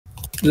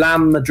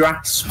lamb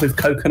madras with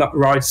coconut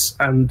rice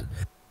and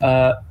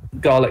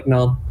garlic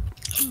naan.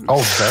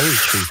 Oh, very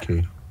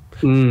cheeky.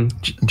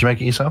 Did you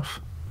make it yourself?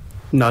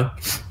 No.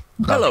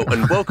 Hello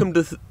and welcome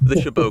to the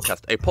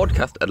Shabocast, a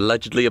podcast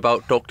allegedly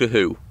about Doctor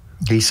Who.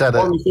 He said it.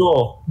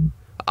 Bonjour.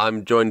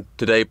 I'm joined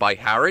today by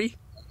Harry.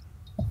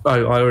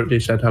 Oh, I already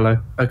said hello.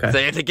 Okay.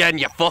 Say it again,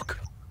 you fuck.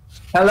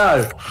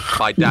 Hello.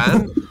 By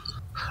Dan.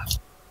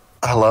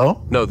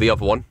 Hello? No, the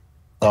other one.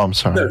 Oh, I'm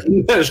sorry. No,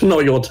 it's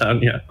not your turn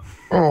yet.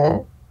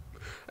 Oh.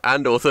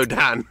 And also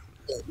Dan.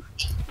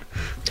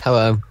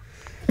 Hello.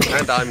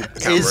 And I'm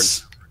Cameron.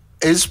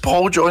 Is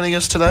Paul joining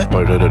us today?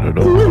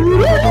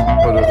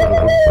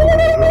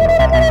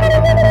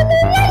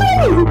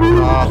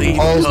 Please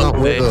Paul's cut not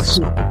with this.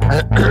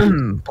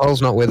 us.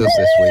 Paul's not with us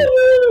this week.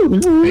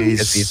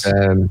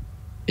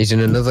 He's in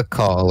another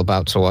call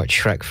about to watch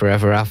Shrek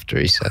Forever After,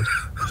 he said.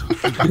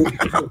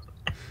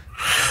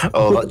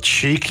 Oh, that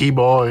cheeky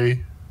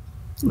boy.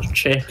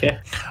 Cheeky.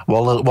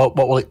 Well, what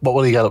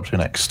will he get up to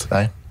next,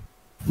 eh?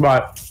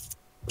 Right.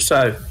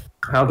 So,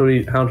 how do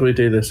we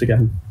do this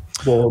again?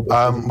 Well,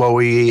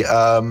 we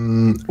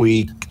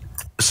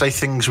say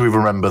things we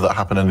remember that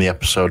happened in the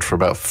episode for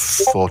about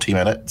 40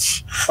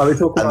 minutes. Are we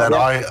talking And about then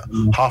I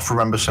half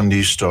remember some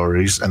news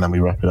stories, and then we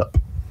wrap it up.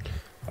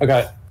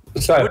 Okay.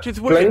 So, Which is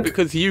weird Blink,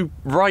 because you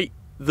write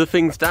the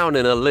things down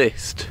in a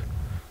list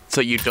so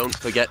you don't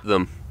forget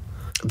them.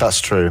 That's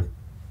true.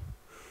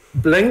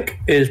 Blink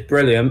is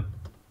brilliant,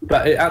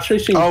 but it actually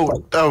seems.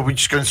 Oh, we're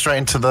just going straight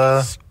into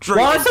the.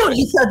 Well, I thought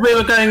you said we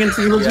were going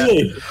into the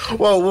review.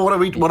 Well, what are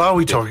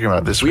we talking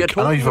about this We are week?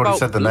 I know you've talking already about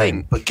said the name,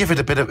 Blink. but give it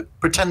a bit of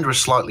pretend we're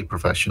slightly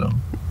professional.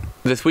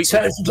 This week.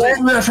 So today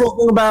we're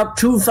talking about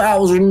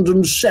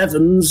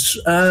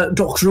 2007's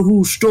Doctor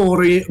Who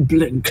story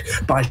Blink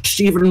by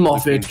Stephen Been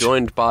Moffat.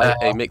 joined by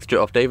a mixture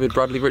of David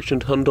Bradley,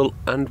 Richard Hundle,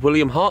 and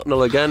William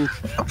Hartnell again.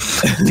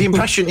 The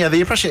impression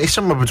is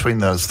somewhere between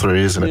those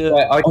three, isn't it? Yeah.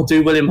 Right, I'll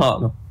do William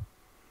Hartnell.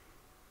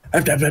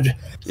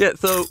 Yeah,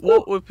 so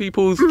what were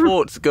people's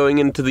thoughts going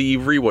into the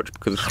rewatch?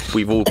 Because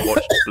we've all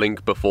watched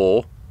Blink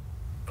before.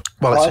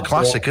 Well, it's a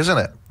classic, isn't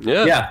it?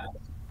 Yeah,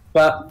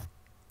 but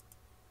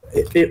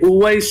it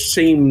always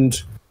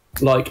seemed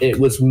like it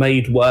was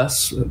made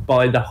worse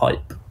by the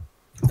hype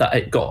that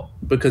it got,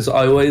 because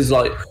I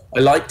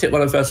liked it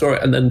when I first saw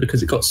it, and then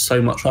because it got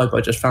so much hype, I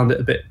just found it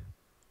a bit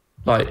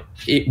like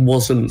it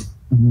wasn't.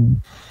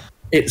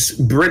 It's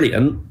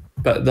brilliant,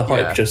 but the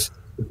hype just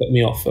put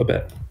me off a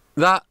bit.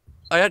 That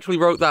I actually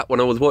wrote that when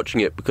I was watching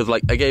it because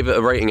I gave it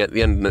a rating at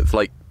the end, and it's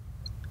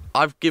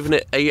I've given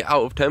it 8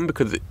 out of 10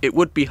 because it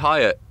would be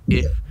higher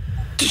if.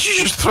 Did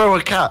you just throw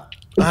a cat?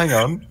 Hang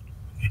on.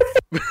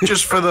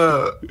 Just for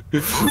the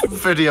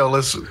video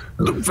listen,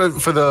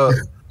 for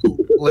the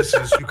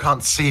listeners who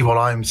can't see what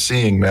I'm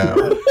seeing now.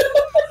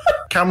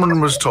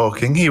 Cameron was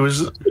talking. He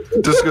was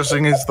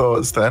discussing his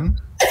thoughts then,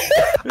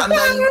 and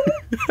then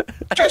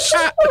just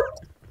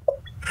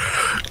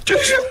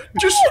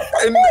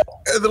in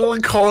the little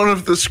corner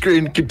of the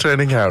screen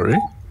containing Harry,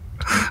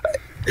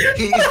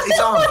 his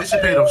arm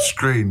disappeared off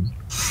screen.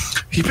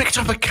 He picked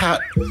up a cat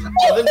and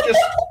then just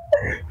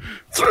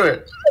threw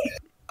it.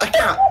 A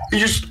cat. He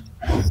just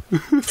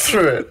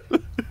threw it.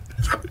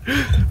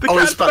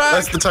 It's back.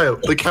 That's the tail.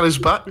 The cat is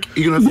back.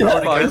 You're gonna throw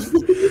it again?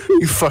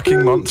 You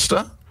fucking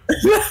monster.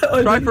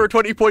 Try for a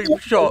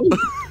 20-point shot.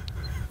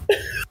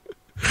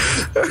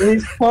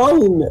 He's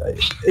fine.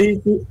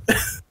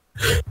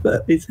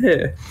 But he's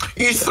here.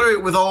 You threw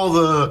it with all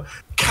the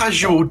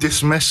casual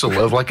dismissal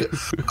of a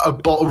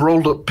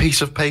rolled up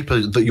piece of paper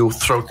that you'll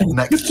throw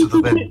next to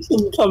the bin. He's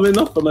coming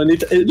up, and I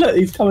need to, look.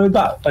 He's coming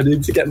back. I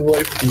need to get him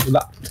away from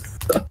that.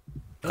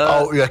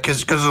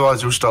 Because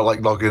otherwise he'll start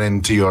logging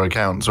into your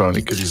accounts, won't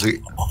he? Because He's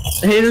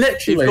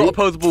got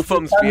opposable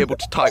thumbs to be able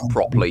to type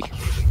properly.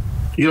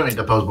 You don't need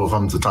opposable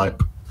thumbs to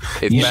type.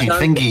 It's You need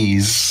better.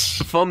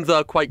 thingies. Thumbs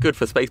are quite good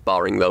for space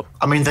barring, though.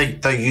 I mean,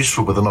 they're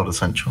useful, but they're not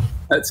essential.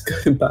 Let's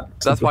go back.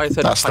 That's why I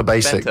said That's the type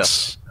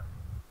basics.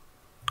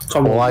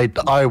 Come on. Well,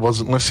 I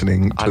wasn't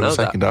listening I to know the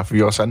second half of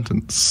your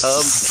sentence.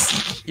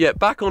 Better. Yeah,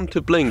 back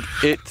onto Blink.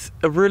 It's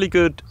a really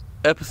good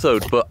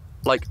episode, but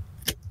I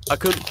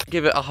couldn't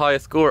give it a higher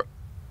score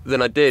than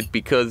I did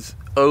because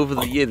over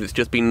the years it's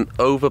just been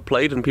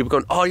overplayed and people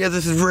going, "Oh yeah,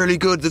 this is really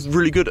good. This is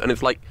really good," and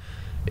it's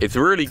it's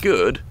really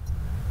good.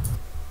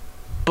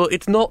 But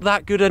it's not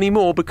that good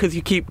anymore because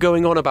you keep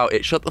going on about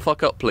it. Shut the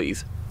fuck up,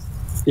 please.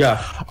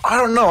 Yeah. I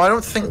don't know. I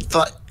don't think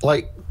that,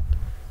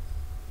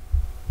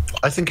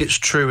 I think it's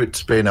true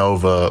it's been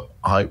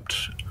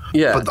overhyped.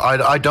 Yeah. But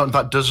I don't,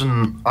 that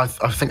doesn't, I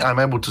think I'm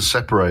able to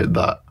separate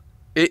that.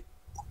 It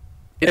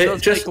does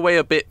just- take away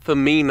a bit for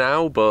me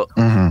now, but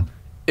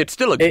it's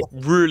still a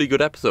really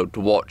good episode to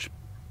watch,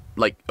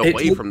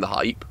 away from the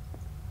hype.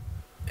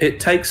 It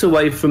takes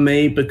away from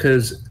me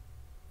because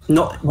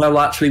while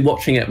actually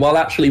watching it,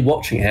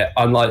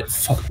 I'm like,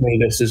 fuck me,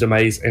 this is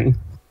amazing.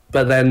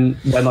 But then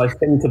when I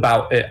think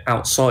about it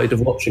outside of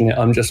watching it,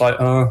 I'm just like,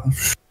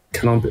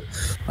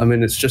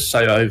 it's just so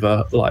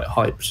over,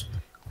 hyped.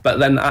 But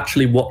then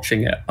actually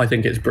watching it, I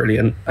think it's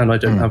brilliant, and I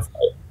don't have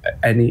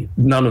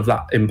none of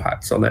that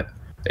impacts on it.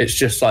 It's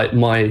just like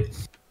my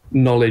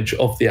knowledge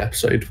of the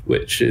episode,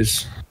 which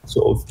is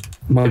sort of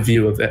my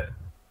view of it,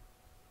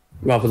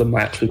 rather than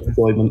my actual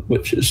enjoyment,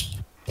 which is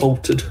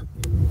altered.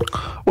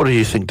 What do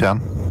you think,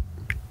 Dan?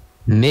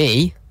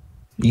 Me?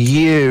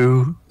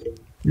 You?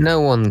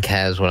 No one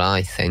cares what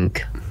I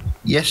think.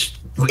 Yes.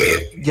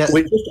 Yeah.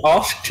 We just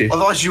asked you.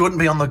 Otherwise, you wouldn't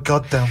be on the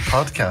goddamn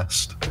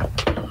podcast.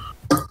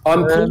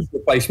 I'm Paul's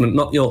replacement,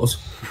 not yours.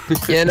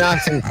 Yeah, no,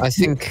 I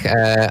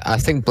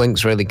think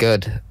Blink's really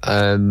good.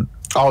 Oh,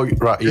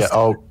 right, yeah.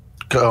 Oh,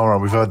 all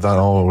right, we've heard that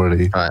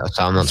already. Right,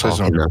 so I'm not So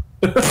talking now.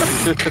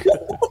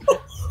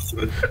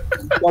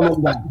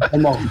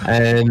 Come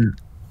on.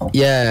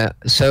 Yeah,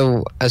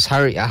 so as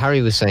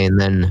Harry was saying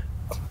then,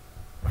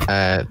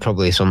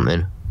 probably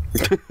something.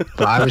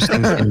 But I was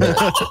thinking that...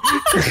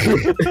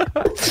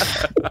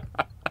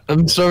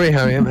 I'm sorry,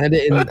 Harry, I'm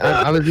editing.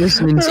 I was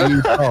listening to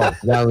you talk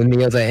while in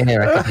the other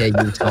ear I could hear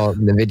you talk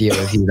in the video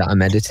of you that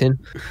I'm editing.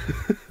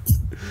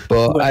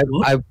 But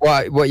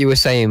what you were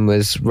saying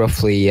was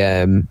roughly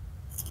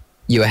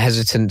you were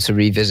hesitant to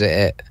revisit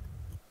it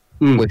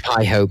with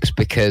high hopes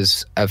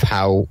because of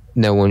how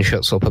no one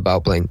shuts up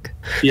about Blink.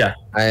 Yeah.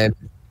 And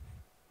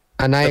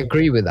I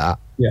agree with that.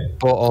 Yeah.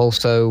 But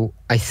also,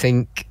 I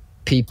think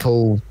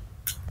people...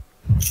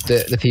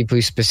 The people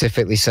who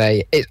specifically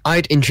say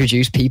I'd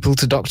introduce people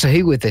to Doctor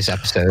Who with this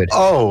episode.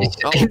 Oh,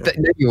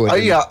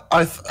 yeah.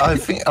 I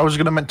think I was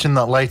going to mention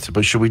that later,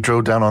 but should we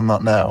drill down on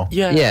that now?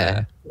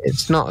 Yeah,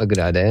 it's not a good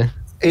idea.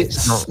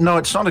 It's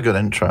not a good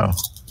intro.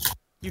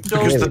 You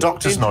don't Because the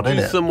Doctor's not in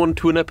introduce it. someone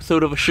to an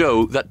episode of a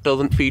show that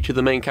doesn't feature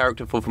the main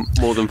character for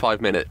more than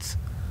 5 minutes.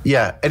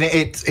 Yeah, and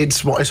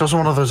it's also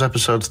one of those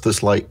episodes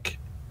that's like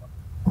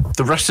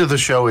the rest of the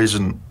show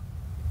isn't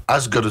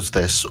as good as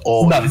this,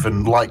 or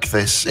even like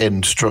this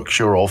in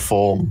structure or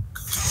form,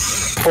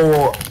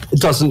 Or it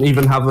doesn't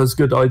even have as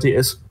good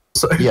ideas.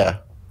 So yeah.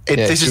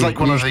 This is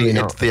like one of usually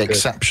not the good.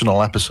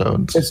 exceptional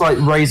episodes. it's like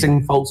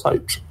raising false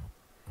hopes.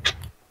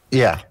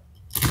 Yeah,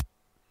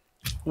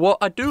 What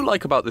I do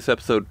like about this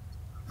episode,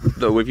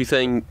 though, with you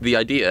saying the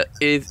idea,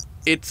 is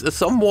it's a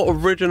somewhat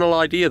original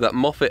idea that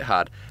Moffat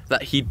had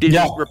that he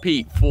didn't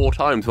repeat 4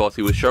 times whilst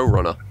he was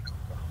showrunner.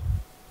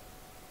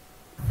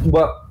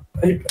 But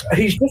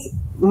he's just...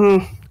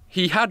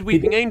 He had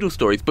Weeping Angel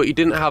stories, but he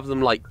didn't have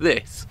them like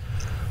this.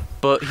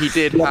 But he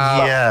did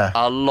have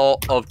a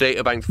lot of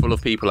databanks full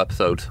of people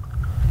episodes.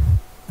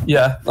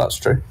 Yeah, that's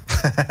true.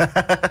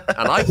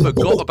 And I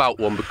forgot about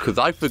one because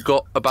I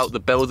forgot about the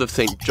Bells of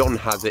St. John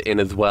has it in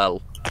as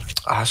well.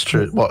 that's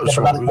true. What?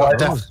 So That's we why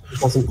got it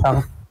doesn't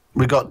count.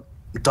 we got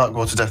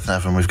Darkwater Death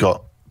and Heaven. We've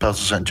got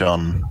Bells of St.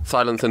 John.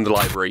 Silence in the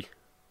Library.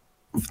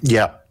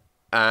 Yeah,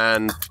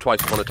 And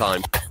Twice Upon a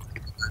Time.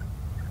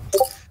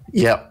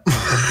 yeah.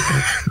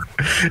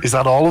 Is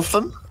that all of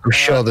them? I'm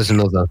sure there's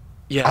another.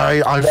 Yeah.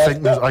 I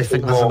think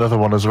there's another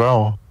one as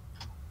well.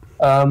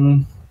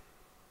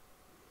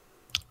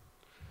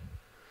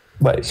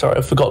 Wait, sorry,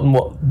 I've forgotten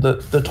what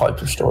the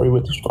type of story we're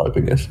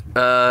describing is.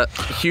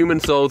 Human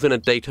souls in a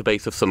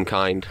database of some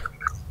kind.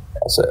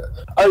 That's it.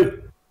 Oh,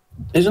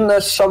 isn't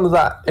there some of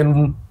that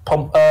in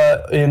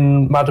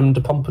Madame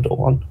de Pompadour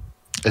one?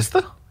 Is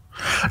there?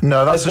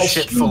 No, that's a There's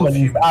ship full of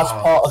humans humans. as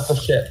part of the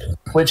ship,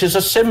 which is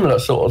a similar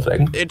sort of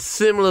thing. It's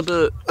similar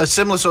to... A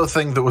similar sort of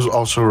thing that was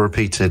also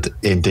repeated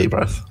in Deep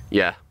Breath.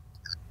 Yeah.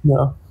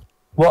 No.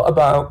 What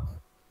about?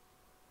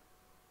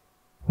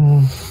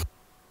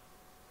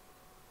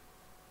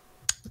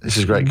 This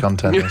is great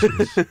content.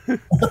 This is.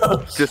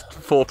 Just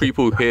 4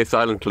 people here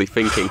silently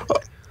thinking.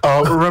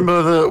 Oh,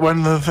 remember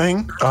the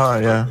thing? Oh,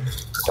 yeah.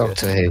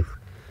 Doctor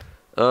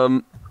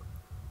Who.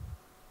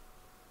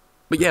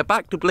 But yeah,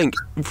 back to Blink.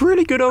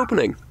 Really good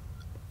opening.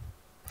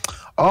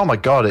 Oh my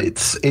god,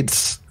 it's.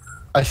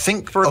 I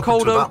think For a up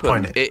cold until that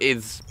open, point, it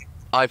is,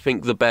 I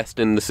think, the best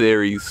in the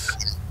series.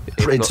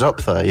 it's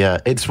up there. Yeah,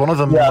 it's one of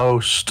the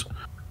most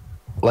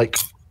like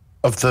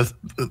of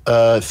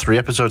the 3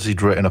 episodes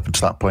he'd written up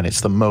until that point.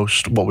 It's the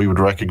most what we would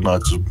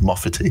recognise as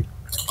Moffat-y,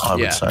 I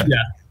would say.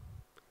 Yeah.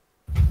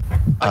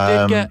 I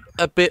did get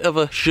a bit of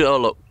a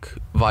Sherlock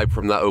vibe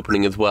from that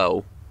opening as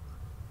well.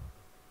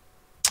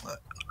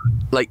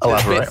 Like the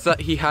Elaborate. bits that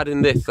he had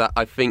in this that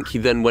I think he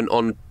then went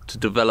on to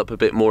develop a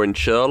bit more in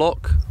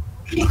Sherlock,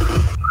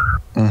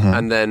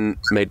 and then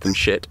made them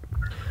shit.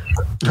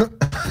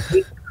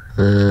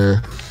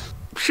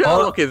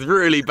 Sherlock is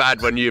really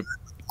bad when you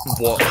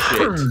watch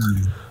it.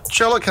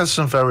 Sherlock has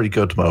some very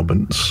good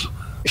moments.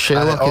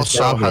 Sherlock and it is also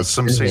savage, has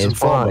some isn't he? season It's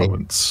 4 fine.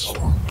 moments.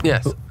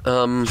 Yes.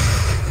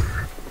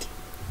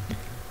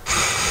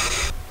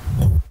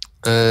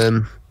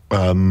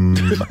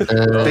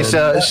 This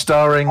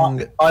starring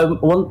I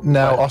want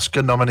now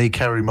Oscar nominee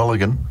Kerry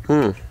Mulligan.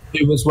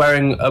 He was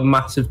wearing a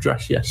massive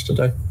dress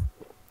yesterday.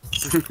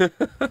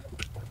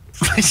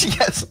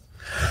 Yes.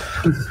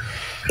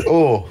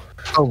 Oh.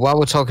 Oh, while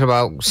we're talking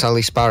about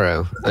Sally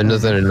Sparrow,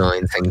 another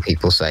annoying thing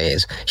people say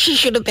is she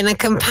should have been a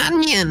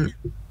companion.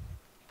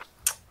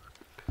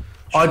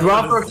 I'd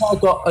rather have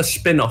got a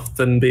spin-off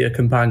than be a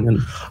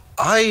companion.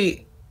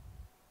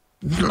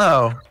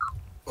 No.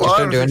 Well,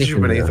 don't do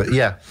anything with either.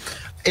 Yeah.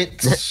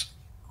 It's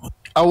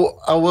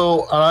I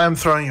will. And I am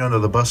throwing you under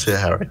the bus here,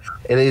 Harry.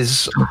 It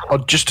is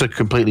just to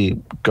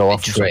completely go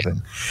off of Great.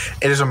 something.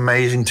 It is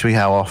amazing to me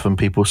how often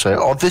people say,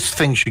 "Oh, this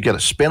thing should get a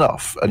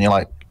spin-off," and you're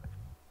like,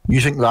 "You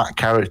think that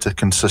character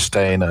can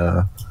sustain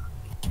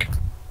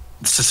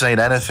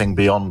anything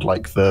beyond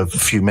like the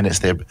few minutes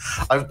there?"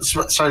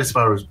 Sorry,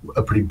 Sparrow is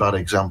a pretty bad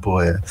example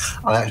here,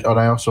 and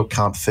I also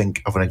can't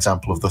think of an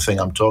example of the thing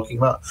I'm talking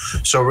about.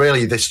 So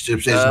really, this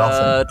is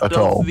nothing at does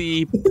all.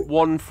 the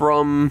one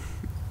from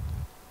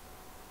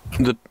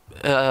the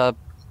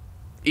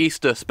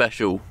Easter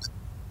special,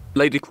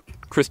 Lady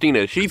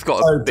Christina, she's got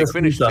a Big just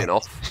Finish Easter.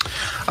 spin-off.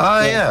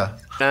 Yeah.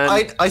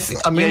 And I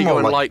think. I mean, Jago more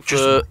and like Light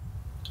just for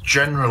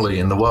generally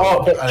in the Oh,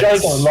 world. but And Jago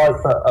it's-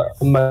 like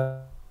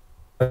that.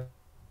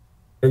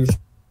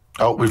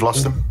 Oh, we've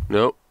lost him.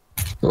 no.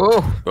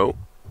 Oh, Oh,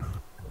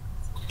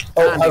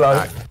 Oh, Andy hello.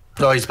 back.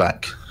 Oh, he's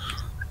back.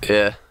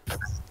 Yeah.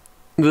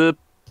 The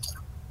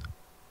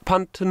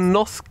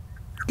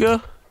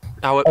Pantanoska?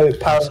 How Oh,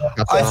 Paris.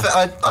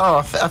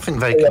 I think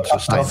they can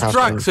sustain. Yeah.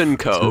 Strax and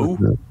Co.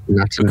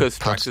 Because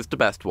Strax is the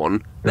best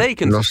one. They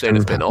can sustain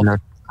a spin-off.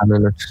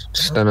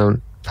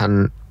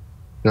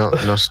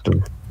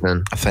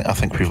 I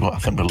think we've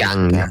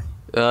Gang.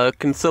 Yeah.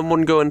 Can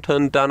someone go and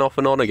turn Dan off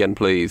and on again,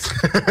 please?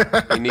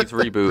 He needs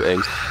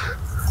rebooting.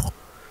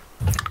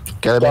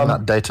 Get him in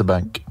that data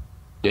bank.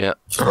 Yeah.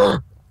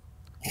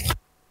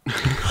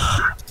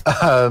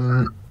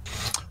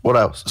 What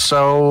else?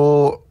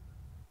 So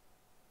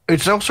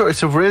it's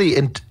a really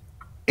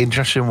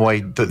interesting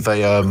way that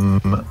they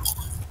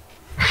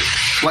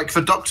like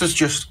the Doctor's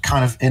just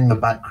kind of in the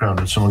background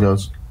and someone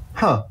goes,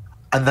 huh,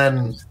 and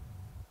then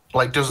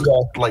like doesn't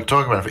like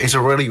talk about it. It's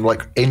a really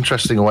like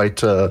interesting way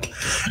to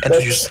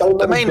introduce so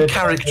the many main good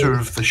character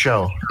ideas. of the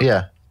show.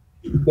 Yeah.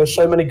 There's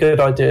so many good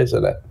ideas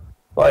in it.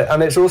 Like,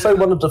 and it's also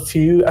one of the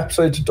few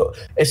episodes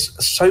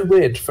it's so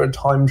weird for a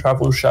time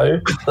travel show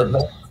that they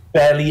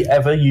barely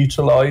ever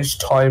utilize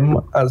time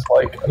as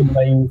like a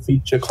main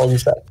feature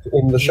concept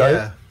in the show.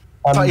 Yeah.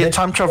 And Yeah, this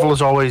time travel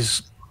has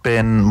always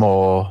been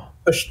more.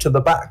 pushed to the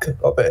back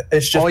of it.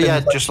 It's just been,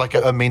 like, just like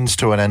a means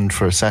to an end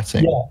for a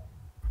setting. yeah.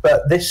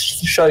 But this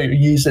show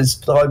uses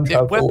time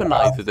travel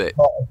weaponizes as it.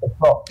 part of the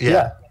plot. Yeah.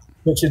 Yeah,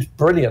 which is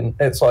brilliant.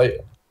 It's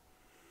like,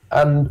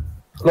 and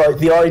like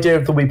the idea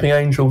of the Weeping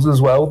Angels as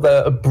well.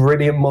 They're a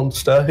brilliant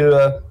monster who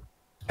are,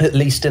 at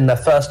least in their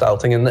first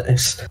outing in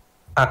this,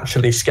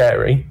 actually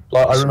scary.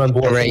 Like I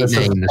remember watching Great this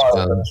as a name as child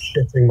well. and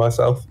shitting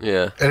myself.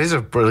 Yeah. It is a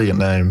brilliant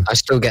name. I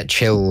still get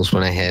chills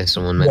when I hear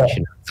someone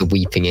mention the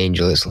Weeping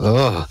Angel. It's like,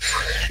 oh,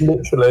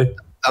 Literally.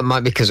 that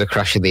might be because of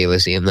Crash of the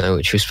Elysium, though,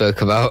 which we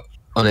spoke about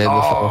on here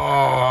before.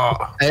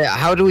 Oh,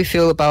 How do we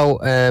feel about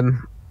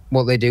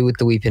what they do with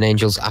the Weeping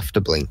Angels after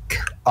Blink?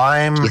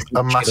 I'm Do you think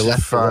a they should've massive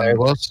left it where fan. it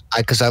was?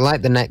 Because I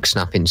like the neck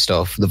snapping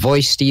stuff. The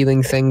voice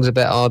stealing thing's a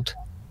bit odd.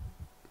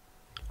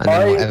 And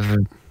then whatever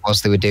it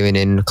was they were doing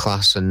in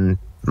Class and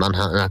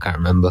Manhattan, I can't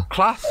remember.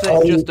 Classic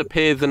just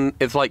appears and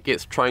it's like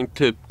it's trying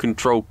to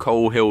control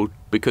Coal Hill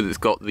because it's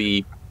got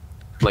the,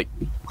 like,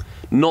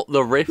 not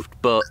the rift,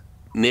 but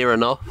near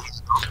enough.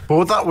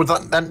 Well,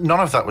 none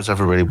of that was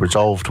ever really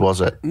resolved,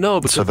 was it? No,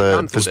 because So they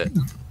cancelled there's- it.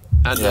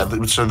 And Yeah,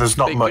 the so there's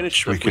not Big much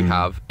Finish we stuff can.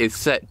 have is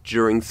set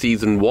during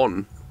season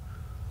 1.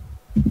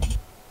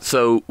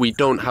 So we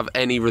don't have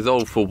any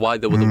resolve for why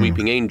there was a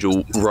Weeping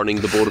Angel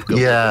running the board of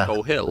governors Yeah. of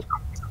Coal Hill.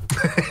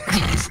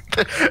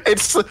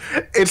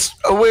 It's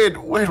a weird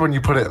when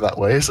you put it that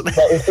way, isn't it?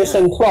 But is this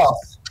in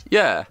Class?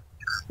 Yeah.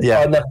 I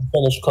Yeah, never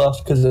finished Class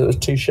because it was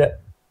too shit.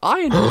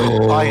 I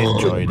enjoyed it. I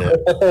enjoyed it.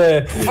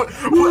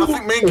 Well, I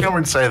think me and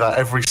Cameron say that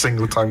every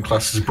single time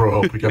class is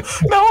brought up. We go,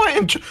 no, I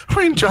enjoyed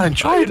I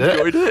it.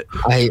 enjoyed it.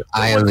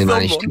 I only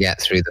managed to someone- get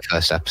through the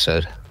first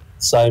episode.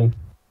 Same.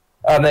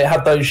 And it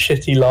had those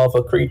shitty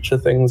lava creature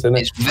things in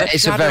it.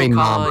 It's a very Shadow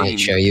Marmite Kind.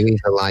 show. You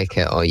either like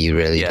it or you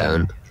really Yeah.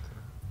 don't.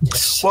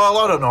 Well,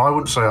 I don't know. I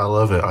wouldn't say I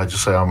love it. I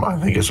just say I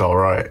think it's all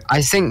right.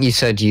 I think you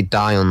said you'd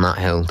die on that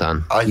hill,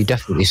 Dan. You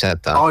definitely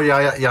said that. Oh yeah.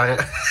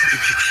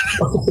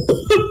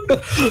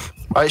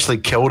 I actually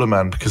killed a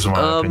man because of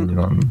my opinion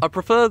on. I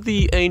prefer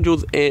the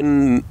Angels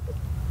in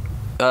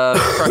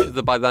Crash of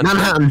the Byzantium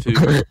Manhattan.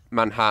 to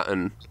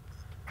Manhattan.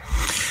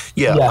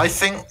 Yeah, Yeah. I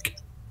think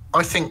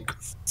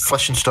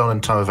Flesh and Stone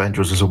and Time of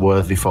Angels is a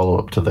worthy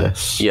follow-up to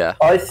this. Yeah.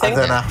 I And think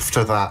then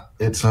after that,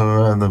 it's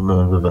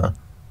I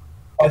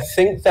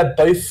think they're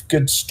both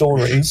good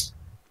stories,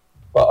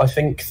 but I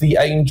think the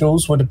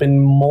Angels would have been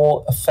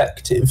more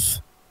effective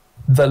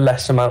the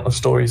less amount of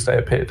stories they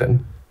appeared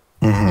in.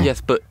 Yes,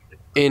 but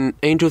in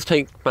Angels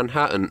Take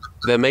Manhattan,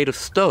 they're made of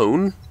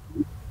stone,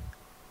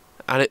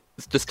 and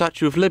it's the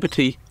Statue of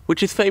Liberty,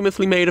 which is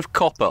famously made of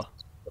copper,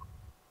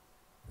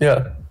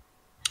 Yeah.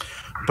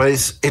 But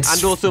it's and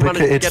also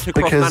managed to get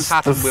across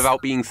Manhattan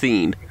without being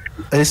seen.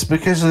 It's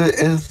because it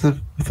is the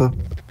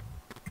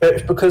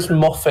It's because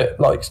Moffat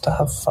likes to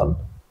have fun.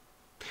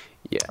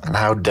 and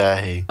how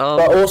dare he?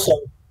 But also,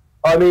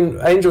 I mean,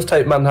 Angels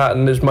Take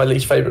Manhattan is my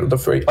least favourite of the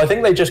three. I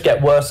think they just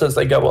get worse as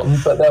they go on,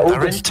 but they're all They're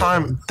good in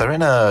time. They're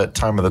in a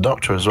Time of the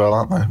Doctor as well,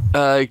 aren't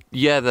they?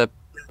 Yeah, they're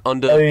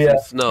under Oh, yeah.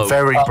 some snow.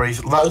 Very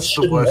brief. That's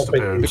the worst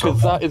appearance.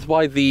 Because that is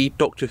why the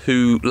Doctor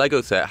Who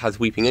Lego set has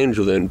Weeping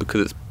Angel in,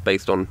 because it's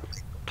based on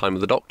Time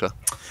of the Doctor.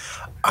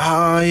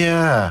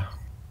 Yeah.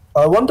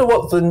 I wonder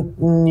what the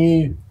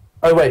new.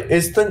 Oh wait,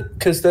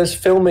 because there's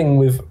filming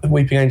with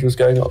Weeping Angels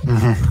going on.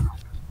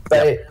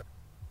 Mm-hmm.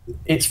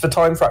 It's for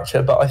Time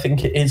Fracture, but I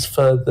think it is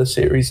for the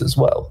series as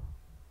well.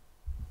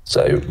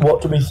 So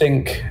what do we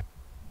think?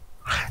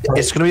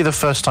 It's going to be the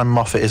first time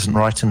Moffat isn't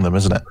writing them,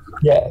 isn't it?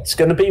 Yeah, it's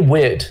going to be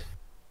weird.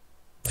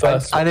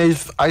 First, And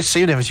I've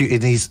seen him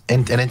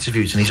in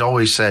interviews, and he's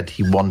always said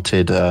he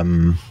wanted,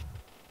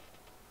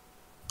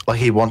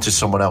 he wanted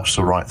someone else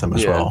to write them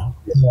as well.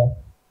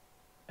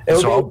 I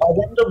So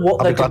wonder what I'll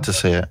they're be glad to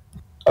see it.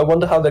 I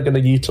wonder how they're going to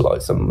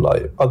utilize them.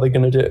 Like, are they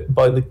going to do it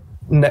by the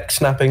neck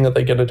snapping? Are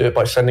they going to do it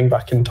by sending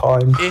back in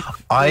time?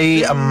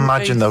 I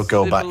imagine they'll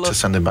go back to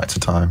sending back to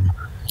time.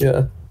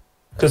 Yeah,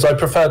 because I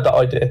preferred that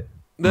idea.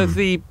 There's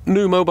the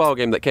new mobile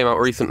game that came out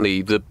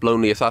recently, The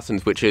Lonely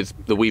Assassins, which is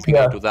the Weeping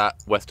Yeah. Angels at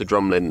Wester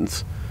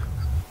Drumlins.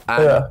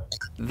 And Yeah.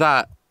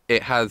 that,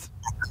 it has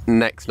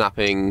neck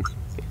snapping,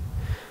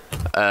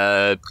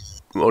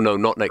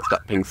 not neck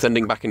snapping,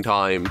 sending back in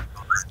time,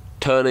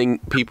 turning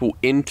people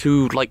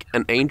into, like,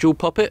 an angel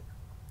puppet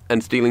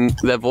and stealing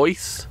their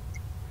voice.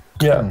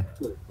 Yeah,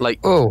 Like,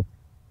 Oh,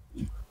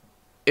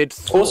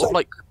 it's sort Also- of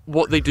like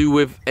what they do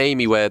with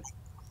Amy, where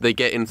they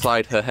get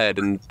inside her head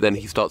and then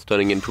he starts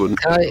turning into an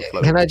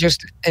can I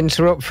just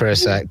interrupt for a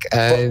sec?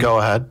 Go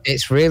ahead.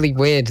 It's really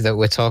weird that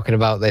we're talking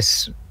about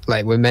this.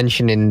 Like, we're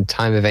mentioning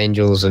Time of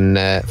Angels and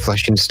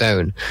Flesh and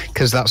Stone,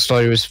 because that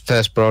story was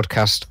first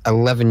broadcast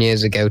 11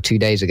 years ago, 2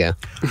 days ago.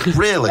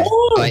 Really?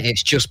 Like,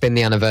 it's just been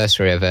the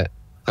anniversary of it,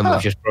 and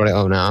we've just brought it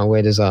up now. How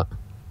weird is that?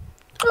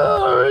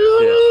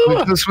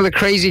 That's some of the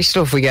crazy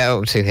stuff we get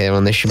up to here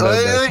on this show.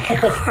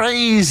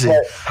 Crazy.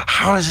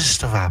 How does this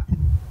stuff happen?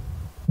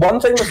 one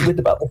thing that's weird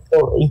about the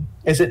story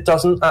is it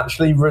doesn't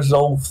actually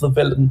resolve the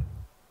villain.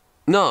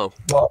 No,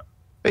 Like,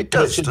 It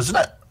does, Which is- doesn't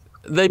it?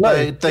 they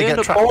They end get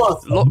up trapped. all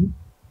of them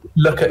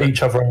look at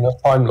each other and are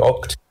time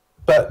locked,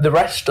 but the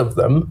rest of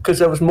them, because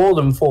there was more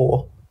than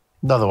 4.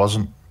 No, there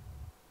wasn't.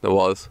 There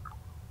was.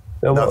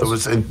 There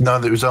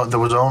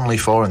was only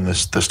 4 in the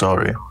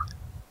story.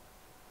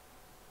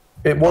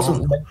 It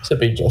wasn't meant to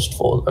be just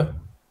 4 though.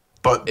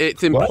 But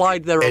It's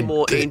implied there are It-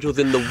 more angels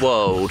in the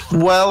world.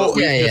 well,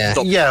 we just yeah.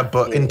 stopped- yeah,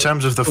 but in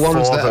terms of the 4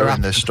 ones that are are in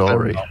after this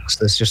story,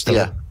 There's just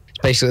Yeah.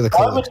 basically the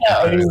I clue. would get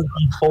only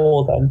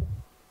 4 then.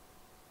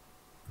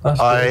 That's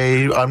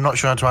I'm not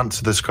sure how to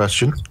answer this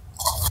question.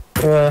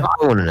 yeah.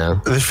 I want to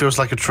know. This feels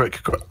like a trick.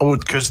 Oh,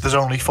 because there's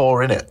only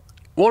 4 in it.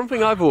 One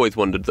thing I've always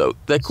wondered, though,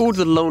 they're called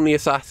the Lonely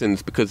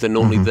Assassins because they're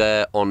normally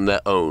there on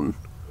their own.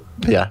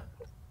 Yeah,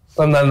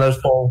 And then there's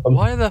 4 of them.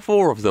 Why are there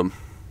 4 of them?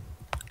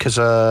 because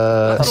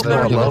That's they're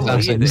very alone.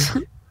 lonely,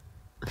 isn't it?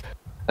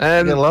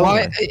 alone,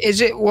 Why then.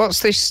 is it? What's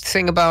this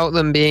thing about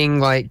them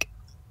being like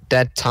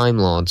dead Time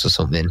Lords or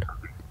something?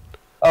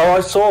 Oh,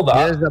 I saw that.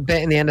 There's a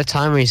bit in the end of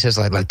time where he says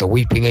like the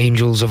weeping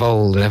angels of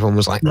old, and everyone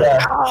was like,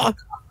 Yeah. "Ah!"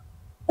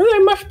 They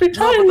must be No,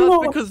 time but that's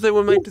lords. because they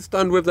were made to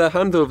stand with their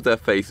hands over their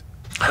face.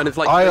 And it's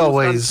like I they will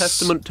always- stand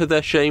testament to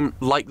their shame,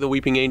 like the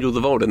weeping angels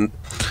of old. And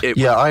it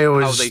Yeah, I how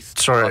always they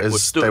saw it as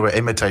withstood. they were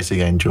imitating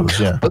angels.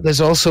 Yeah, But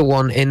there's also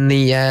one in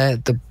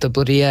the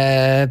bloody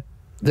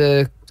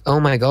the oh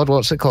my god,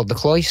 what's it called? The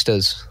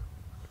cloisters.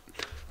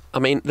 I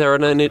mean, they're a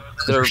few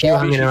species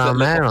hanging that around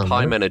live there, off aren't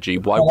time there? energy.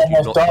 Why Well, would you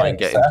there's not try and giants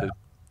get there. into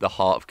the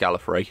heart of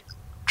Gallifrey?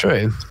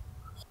 True.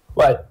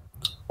 Right.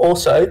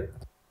 Also,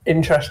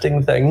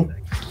 interesting thing.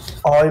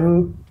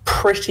 I'm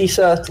pretty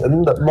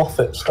certain that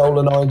Moffat stole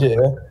an idea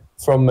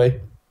from me.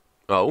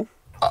 Oh,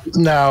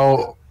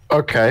 now,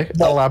 okay,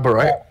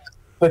 elaborate.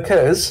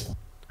 Because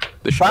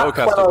the Back Showcast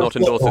when I does not was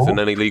endorse this little- in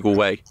any legal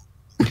way.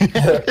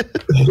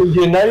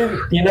 you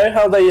know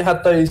how they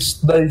had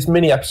those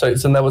mini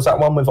episodes, and there was that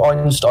one with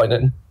Einstein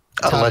in.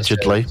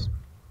 Allegedly.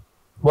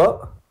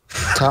 What?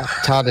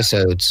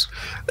 Tardisodes.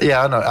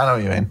 Yeah, I know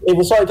what you mean. It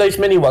was like those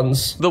mini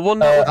ones. The one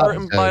that was Uh,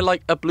 written by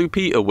like a Blue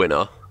Peter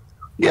winner.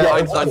 Yeah,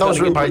 Einstein that was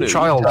written by a turning into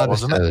child,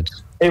 wasn't it?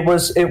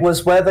 Tardisodes. It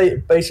was where they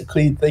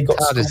got.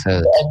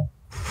 Tardisodes.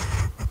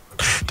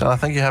 Don't I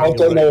think you have? I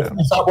don't know.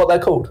 Is that what they're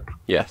called?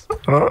 Yes.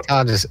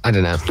 Tardis. I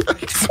don't know.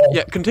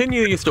 Yeah,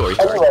 continue your story.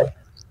 Sorry. Anyway,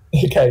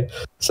 okay.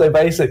 So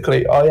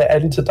basically, I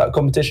entered that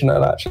competition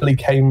and actually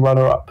came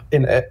runner-up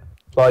in it,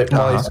 like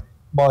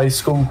my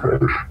school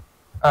group.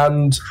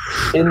 And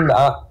in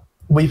that,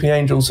 Weeping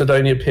Angels had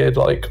only appeared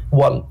like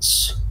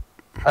once,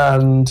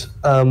 and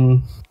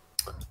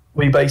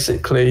we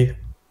basically,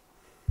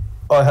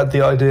 I had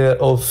the idea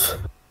of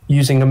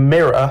using a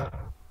mirror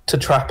to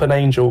trap an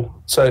angel,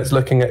 so it's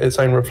looking at its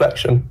own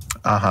reflection.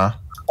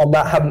 And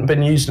that hadn't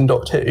been used in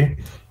Doctor Who.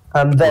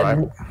 And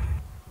then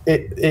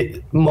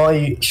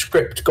my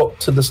script got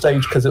to the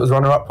stage because it was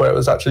runner-up where it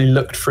was actually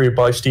looked through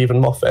by Stephen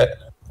Moffat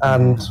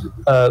and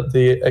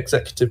the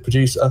executive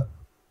producer.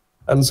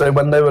 And so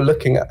when they were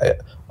looking at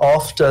it,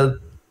 after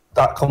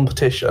that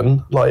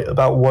competition, like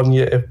about 1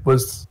 year,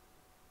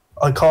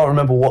 I can't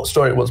remember what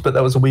story it was, but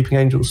there was a Weeping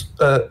Angels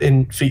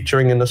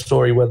featuring in a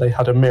story where they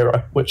had a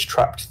mirror which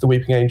trapped the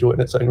Weeping Angel in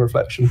its own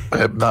reflection.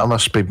 That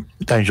must be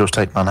Dangerous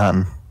Take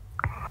Manhattan.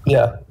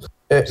 Yeah.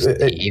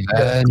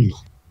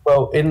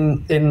 Well,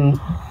 in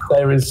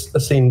there is a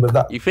scene with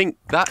that. You think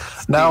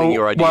that's Now, stealing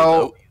your idea, well-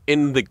 though?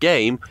 In the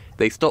game,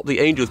 they stop the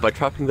angels by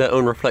trapping their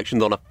own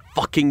reflections on a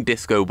fucking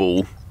disco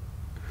ball.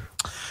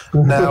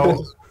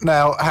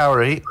 Now,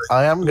 Harry,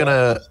 I'm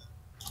gonna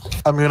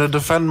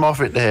defend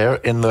Moffat here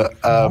in that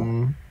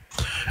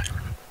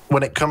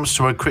when it comes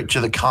to a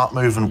creature that can't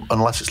move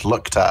unless it's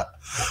looked at,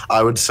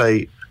 I would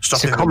say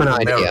stopping It's a them with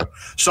common a mirror. idea.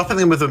 Stopping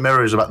them with a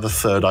mirror is about the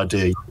third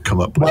idea you come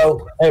up with.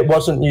 Well, it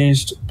wasn't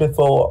used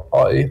before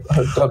I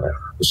had done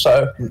it,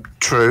 so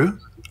True.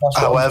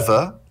 that's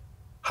what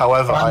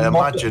However, I And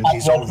Moffat imagine had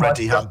he's one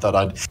already right. had that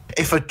idea.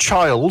 If a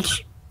child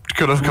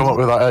could have come up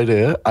with that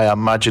idea, I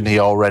imagine he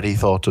already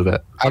thought of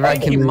it. I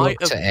reckon he he might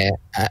looked at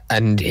it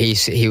and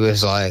he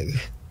was like,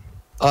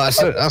 "Oh, that's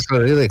a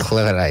really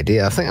clever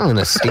idea. I think I'm going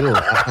to steal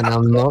that, and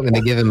I'm not going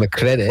to give him the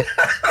credit."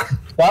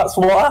 That's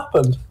what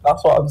happened.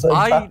 That's what I'm saying.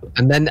 happened.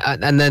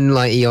 And then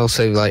like he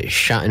also like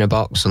shat in a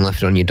box and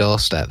left it on your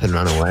doorstep and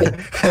ran away.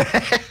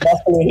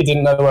 Definitely he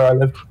didn't know where I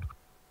lived.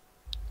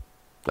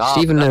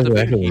 Stephen that's knows the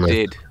where thing, he everyone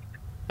did.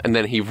 And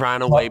then he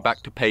ran away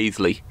back to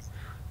Paisley.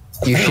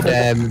 You should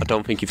I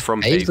don't think he's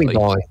from Paisley Paisley.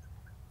 boy.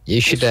 You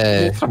should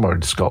Somewhere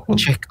in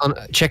Scotland.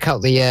 check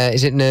out the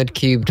is it Nerd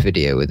Cubed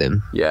video with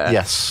him? Yeah.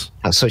 Yes.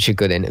 That's such a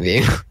good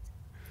interview.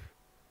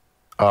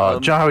 Do you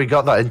know how he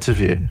got that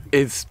interview?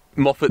 Is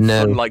Moffat's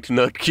No. son liked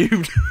Nerd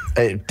Cubed?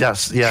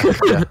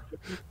 Yeah.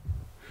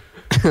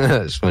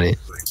 That's funny.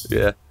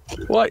 Yeah.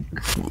 Why?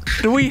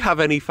 Do we have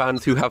any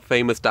fans who have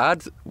famous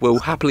dads? We'll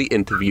happily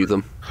interview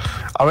them.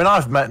 I mean,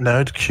 I've met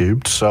Nerd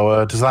Cubed,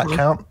 so does that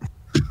count?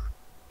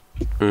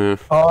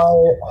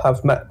 I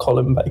have met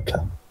Colin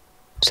Baker,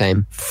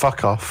 Same.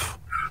 Fuck off.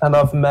 and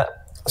I've met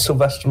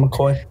Sylvester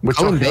McCoy. We're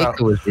Colin talking Baker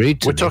about. was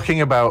rude to We're me.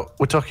 talking about.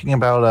 I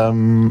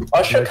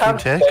shook Nerd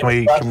hands Cubed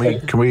here.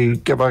 with Can we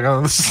get back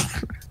on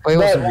this? Well, he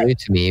wasn't rude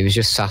to me. He was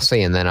just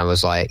sassy, and then I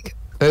was like,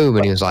 boom,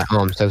 and he was like, "Oh,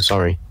 I'm so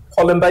sorry."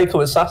 Colin Baker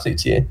was sassy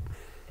to you.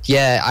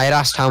 Yeah, I had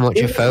asked how much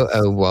a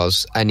photo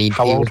was, and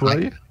How he old was were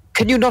like, you?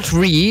 "Can you not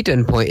read?"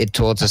 and pointed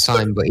towards a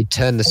sign, but he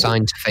turned the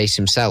sign to face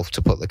himself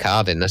to put the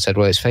card in. I said,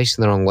 "Well, it's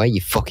facing the wrong way, you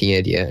fucking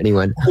idiot." And he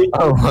went,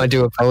 "Oh, I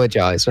do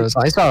apologise." So I was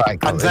like, "It's all right."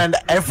 And Colin." then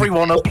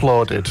everyone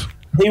applauded.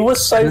 He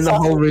was so And then the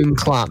whole sassy. room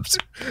clapped.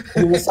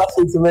 He was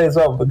sassy to me as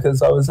well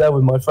because I was there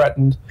with my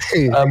friend,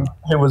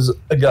 who was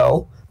a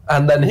girl,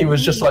 and then he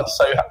was just like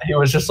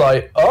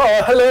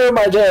 "Oh, hello,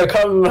 my dear,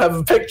 come have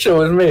a picture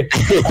with me."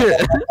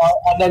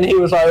 And then he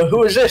was like,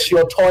 "Who is this?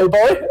 Your toy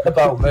boy?"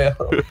 About me.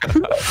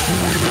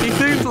 He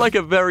seems like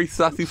a very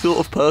sassy sort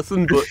of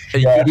person, but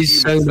Yeah.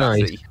 He's so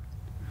nice.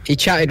 He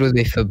chatted with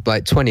me for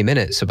like 20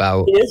 minutes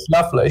about He is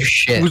lovely.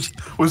 shit.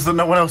 Was there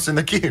no one else in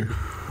the queue?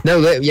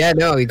 No,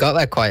 he got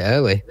there quite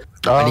early.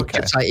 Oh, And he okay.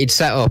 just, like, he'd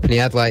set up and he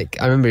had like,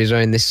 I remember he was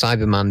wearing this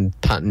Cyberman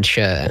patterned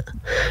shirt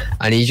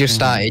and he just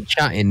started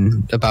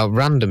chatting about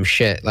random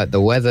shit like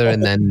the weather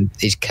and then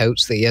his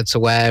coats that he had to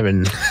wear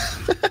and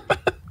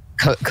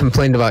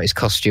complained about his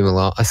costume a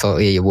lot. I thought,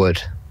 yeah, you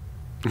would.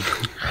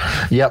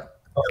 Yep.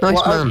 Nice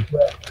Well, man.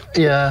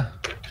 Yeah.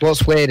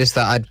 What's weird is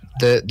that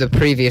the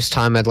previous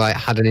time I'd like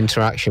had an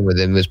interaction with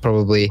him was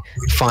probably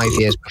 5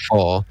 years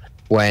before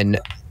when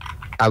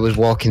I was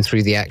walking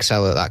through the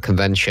XL at that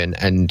convention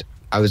and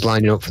I was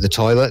lining up for the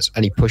toilets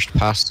and he pushed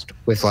past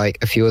with like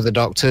a few other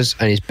doctors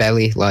and his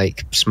belly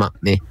like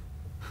smacked me.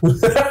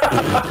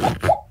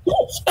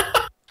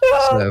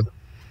 So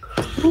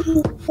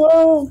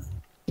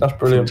That's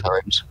brilliant.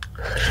 sometimes.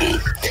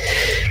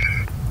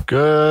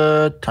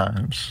 Good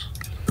times.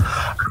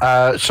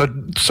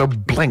 So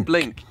Blink.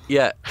 Blink,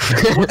 yeah.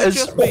 Is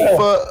Just me.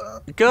 for-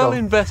 Girl Go.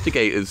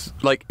 investigators,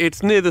 like,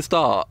 it's near the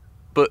start,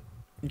 but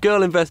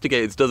girl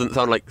investigators doesn't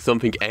sound like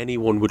something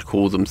anyone would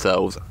call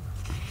themselves.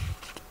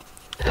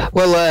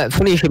 Well,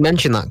 funny you should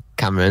mention that,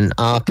 Cameron.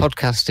 Our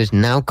podcast is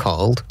now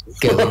called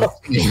Girls.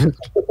 We're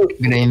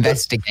going to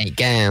investigate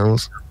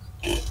gals.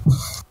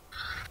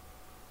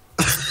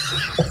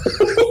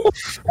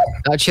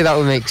 Actually, that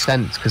would make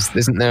sense because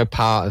isn't there a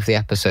part of the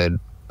episode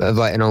of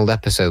like an old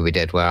episode we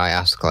did where I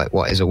asked like,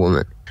 "What is a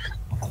woman?"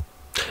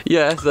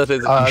 Yes, that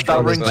is.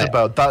 that rings a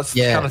bell. That's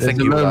the Yeah, kind of there's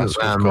thing a you would moment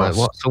ask, where of I'm like, course.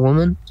 "What's a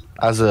woman?"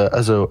 As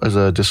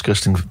a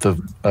disgusting,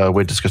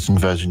 we're disgusting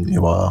version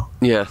you are.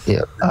 Yes.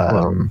 Yeah,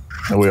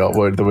 We all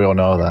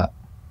know that.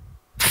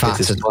 fat it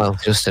is- as well,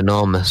 just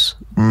enormous.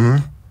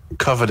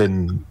 Covered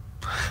in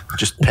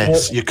just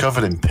piss. You're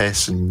covered in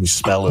piss and you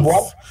smell of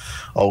What?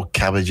 old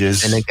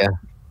cabbages. Vinegar.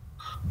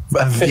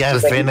 Yeah,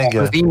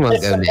 vinegar. Ravine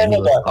won't go near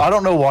me. I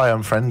don't know why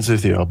I'm friends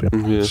with you, I'll be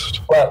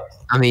honest. Well,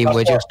 I mean, That's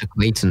we're what- just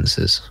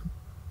acquaintances.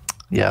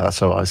 Yeah, that's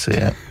how I see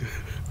it.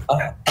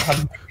 I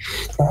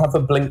have a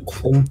Blink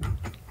thing.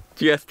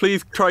 Yes,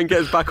 please try and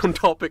get us back on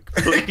topic,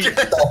 please.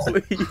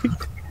 Please.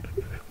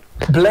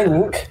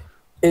 Blink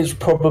is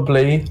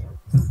probably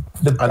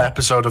the An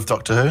episode of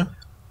Doctor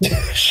Who?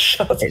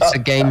 Shut It's up. a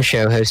game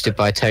show hosted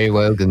by Terry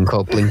Wogan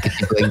called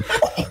Blinkety Blink.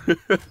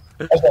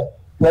 Okay.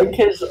 Blink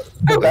is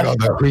the best.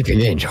 the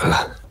creeping angel.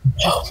 Oh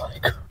my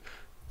god.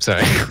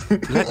 Sorry.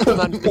 Let the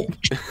man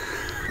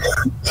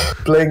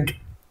speak. Blink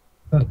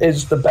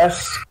is the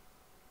best.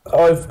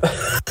 I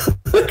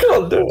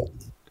can't do it.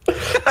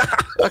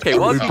 Okay,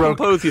 once you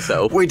compose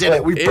yourself, We did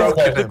it. We broke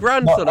okay. it. the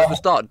grandson at the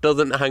start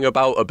doesn't hang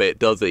about a bit,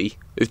 does he?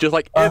 It's just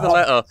like, here's a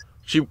letter.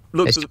 She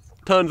looks,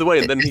 turns away,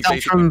 and then he It's not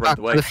basically from runs Back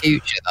away. to the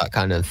Future, that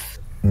kind of...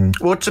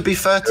 Well, to be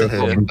fair to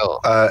him,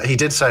 he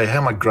did say, "Hey,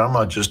 my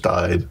grandma just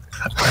died.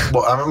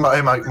 Well,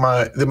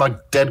 my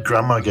dead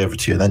grandma gave it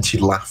to you." And then she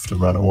laughed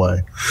and ran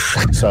away.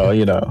 So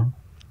you know,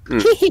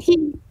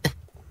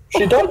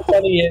 She died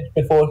 20 years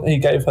before he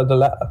gave her the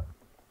letter.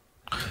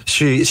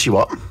 she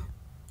what?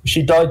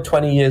 She died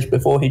 20 years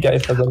before he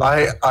gave her the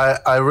letter.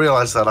 I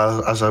realised that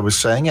as I was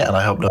saying it, and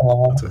I hope no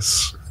one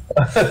noticed.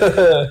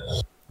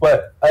 Wait,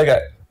 okay.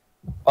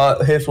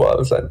 Here's what I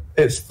was saying.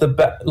 It's the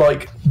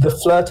the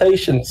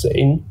flirtation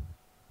scene.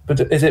 But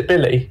is it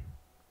Billy?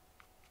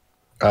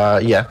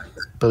 Yeah,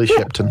 Billy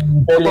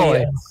Shipton.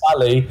 Billy and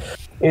Sally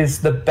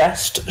is the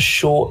best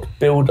short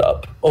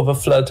build-up of a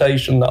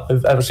flirtation that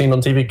I've ever seen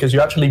on TV, because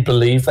you actually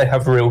believe they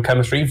have real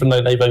chemistry, even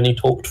though they've only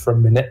talked for a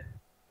minute.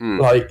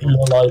 Like you're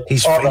like,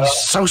 He's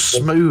so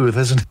smooth,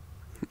 isn't he?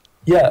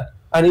 yeah,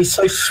 and he's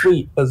so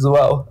sweet as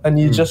well, and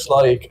you just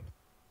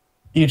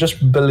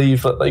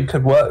believe that they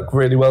could work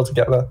really well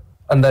together,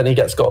 and then he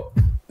gets got.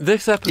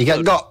 This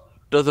episode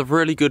does a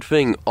really good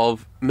thing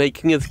of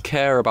making us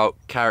care about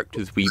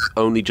characters we've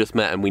only just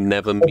met and we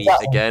never meet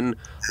again,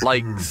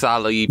 like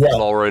Sally,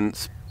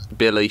 Florence,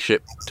 Billy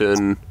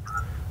Shipton,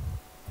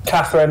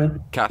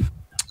 Catherine.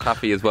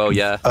 Kathy as well,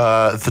 yeah.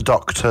 The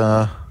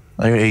Doctor.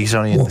 He's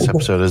only in this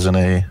episode, isn't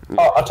he?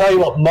 Oh, I'll tell you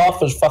what,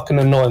 Martha's fucking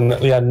annoying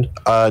at the end.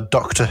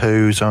 Doctor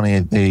Who's only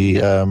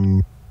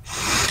the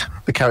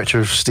character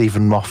of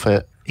Stephen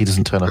Moffat. He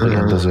doesn't turn up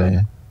again, does he?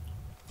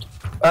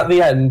 At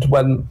the end,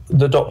 when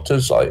the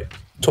Doctor's like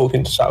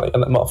talking to Sally,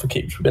 and then Martha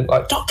keeps being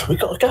like, "Doctor, we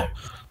gotta go.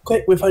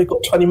 Quick, we've only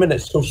got 20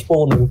 minutes till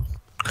spawning."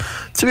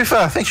 To be fair,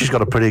 I think she's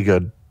got a pretty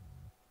good.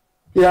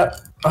 Yeah.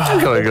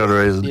 She's got a good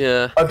reason.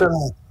 Yeah. I don't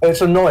know.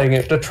 It's annoying.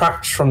 It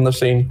detracts from the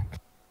scene.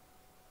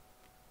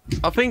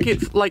 I think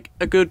it's like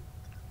a good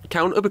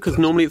counter, because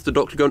normally it's the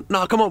Doctor going,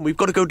 "No, come on, we've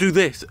got to go do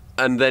this,"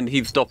 and then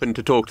he's stopping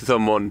to talk to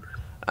someone,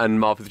 and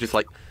Martha's just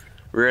like,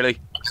 "Really?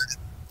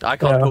 I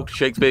can't talk to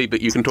Shakespeare,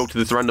 but you can talk to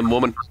this random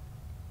woman."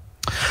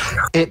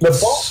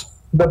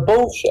 The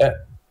bullshit.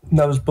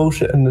 There was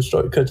bullshit in the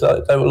story because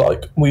they were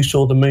like, "We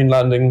saw the moon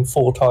landing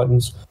 4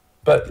 times,"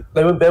 but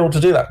they wouldn't be able to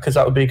do that because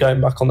that would be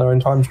going back on their own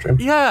time stream.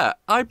 Yeah,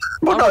 Well,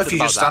 no, if you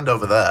just stand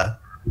over there.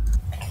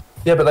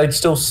 Yeah, but they'd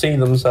still see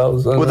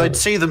themselves. Well, they'd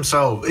see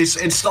themselves.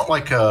 It's not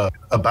like a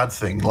bad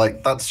thing.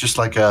 Like, that's just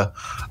like oh,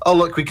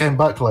 look, we came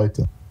back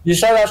later. You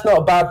say that's not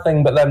a bad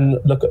thing, but then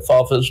look at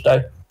Father's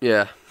Day.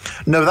 Yeah.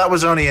 No, that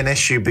was only an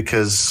issue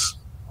because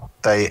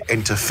they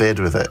interfered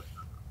with it.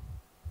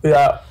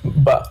 Yeah,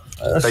 but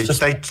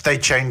it's They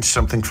changed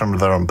something from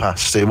their own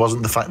past. It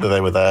wasn't the fact that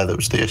they were there that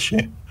was the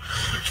issue.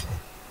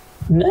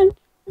 No.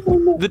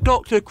 The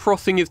Doctor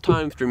crossing his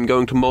time stream,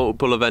 going to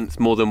multiple events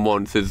more than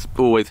once, is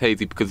always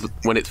hazy, because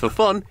when it's for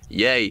fun,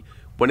 yay.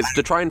 When it's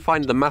to try and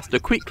find the Master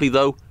quickly,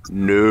 though,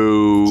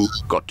 no.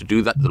 Got to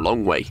do that the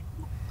long way.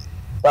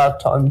 Bad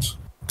times.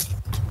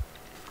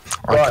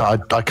 I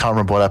can't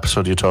remember what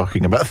episode you're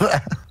talking about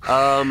there.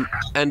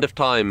 End of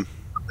time.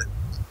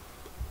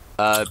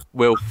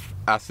 Wilf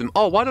asks him,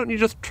 "Oh, why don't you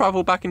just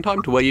travel back in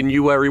time to where you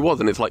knew where he was?"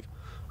 And it's like,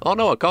 "Oh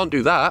no, I can't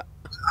do that."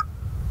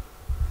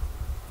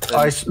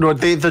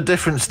 The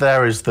difference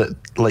there is that,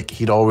 like,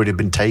 he'd already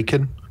been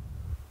taken.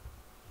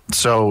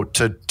 So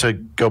to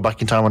go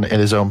back in time in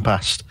his own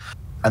past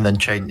and then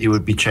change, he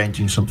would be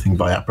changing something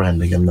by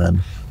apprehending him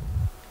then.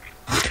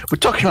 We're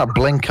talking about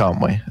Blink,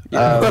 aren't we?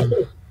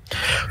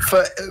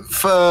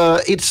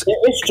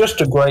 It's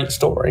just a great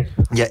story.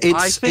 Yeah,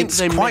 I think it's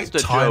they quite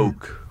missed a time.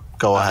 joke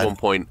Go at ahead. one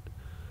point.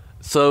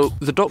 So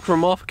the Doctor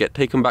and Martha get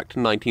taken back to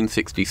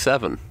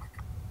 1967.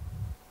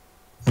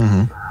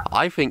 Mm-hmm.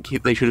 I think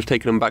they should have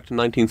taken them back to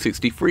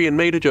 1963 and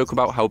made a joke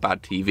about how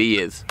bad TV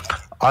is.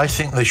 I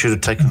think they should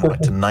have taken it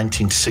back to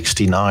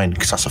 1969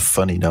 because that's a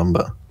funny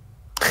number.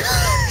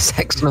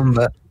 Sex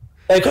number.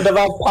 They could have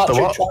had Patrick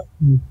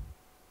The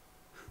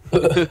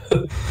Troughton.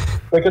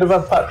 They could have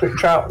had Patrick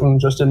Troughton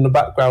just in the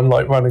background,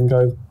 like running,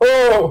 going,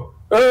 "Oh,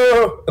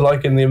 oh,"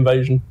 like in The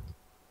Invasion.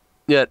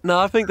 Yeah, no,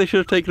 I think they should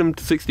have taken them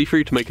to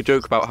 63 to make a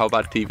joke about how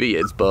bad TV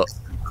is, but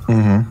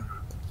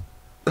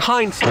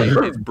hindsight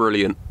is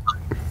brilliant.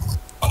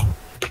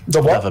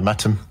 The what? Never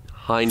met him.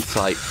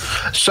 Hindsight.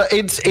 So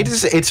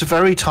it's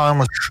very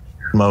timeless,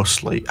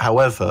 mostly.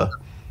 However,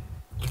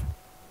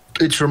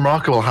 it's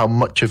remarkable how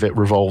much of it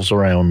revolves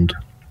around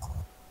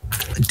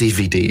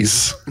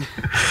DVDs.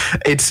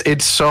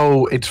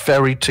 It's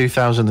very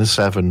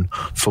 2007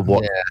 for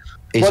what.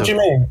 Is What do you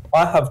mean?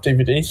 I have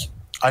DVDs.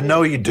 I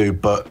know you do,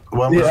 but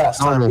when was the last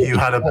time you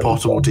had a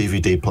portable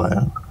DVD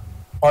player?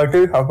 I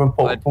do have a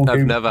portable I've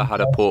DVD never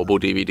had a portable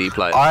DVD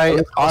player.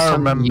 I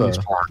remember.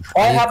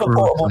 I have a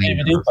portable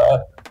DVD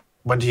player.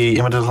 When was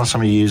the last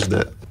time you used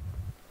it?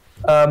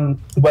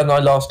 When I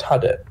last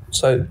had it,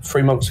 so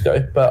 3 months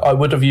ago. But I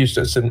would have used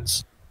it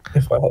since,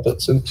 if I had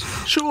it since.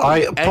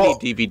 Surely any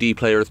DVD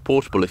player is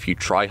portable if you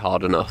try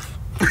hard enough.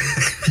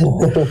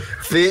 The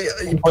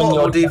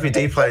portable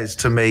DVD players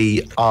to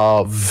me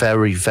are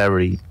very,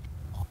 very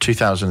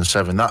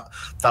 2007.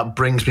 That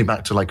brings me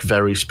back to like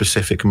very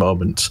specific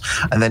moments,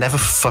 and they never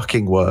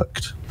fucking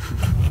worked.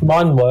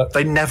 Mine worked.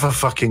 They never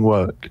fucking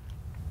worked.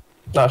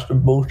 That's the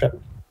bullshit.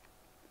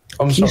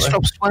 I'm Can you sorry.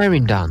 stop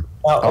swearing, Dan?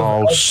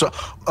 Oh, so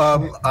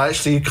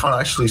you can't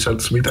actually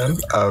censor me, Dan.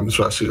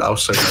 So actually, I'll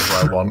say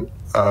whatever I want.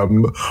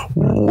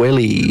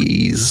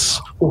 Willies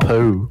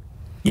poo.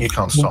 You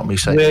can't stop me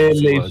saying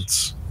those Willies.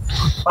 words.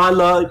 I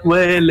like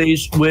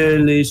Willies.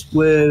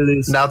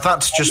 Now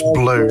that's just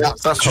blue.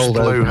 That's just Cold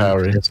blue, open.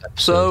 Harry.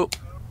 So,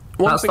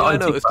 one That's thing the I IT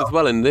noticed as part.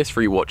 well in this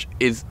rewatch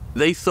is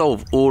they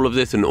solve all of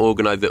this and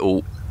organise it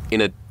all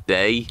in a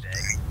day.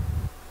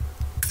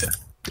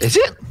 Is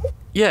it?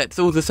 Yeah, it's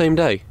all the same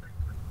day.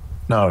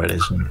 No, it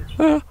isn't.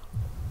 Yeah.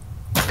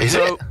 Is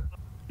So, it?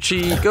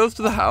 she goes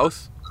to the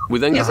house, we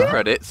then get the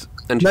credits,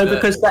 and No,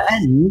 because the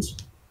end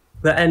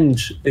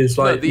is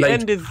no, like the later.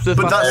 end is the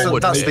But fast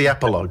forward that's bit. the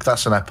epilogue.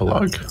 That's an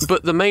epilogue.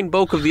 But the main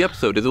bulk of the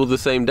episode is all the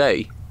same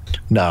day.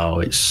 No,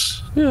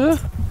 it's Yeah.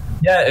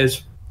 Yeah, it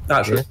is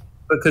actually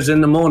because in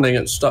the morning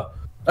it starts.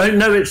 Oh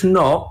no, it's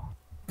not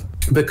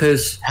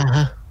because.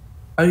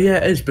 Oh yeah,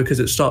 it is because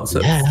it starts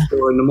at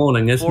 4 in the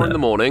morning, isn't 4 it? in the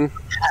morning,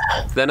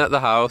 then at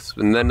the house,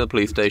 and then the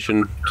police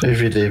station.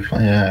 DVD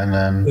player, and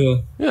then Yeah.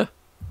 Yeah.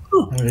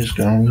 he's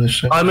going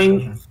with the I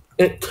mean,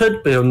 it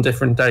could be on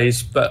different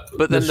days, but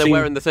But then they're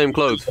wearing the same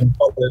clothes.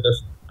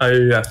 Oh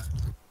yeah.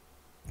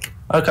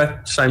 Okay,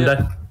 same Yeah.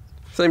 day.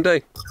 Same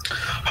day.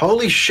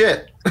 Holy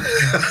shit!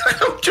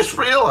 I just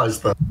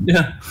realised that.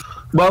 Yeah.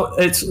 Well,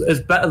 it's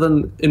better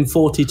than in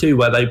 42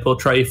 where they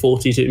portray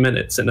 42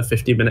 minutes in a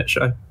 50-minute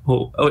show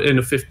or in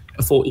a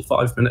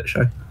 45-minute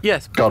show.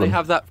 Yes, but Got they 'em.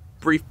 have that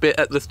brief bit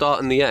at the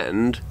start and the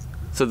end.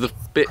 So the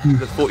bit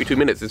that's 42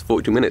 minutes is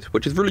 42 minutes,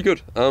 which is really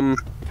good. And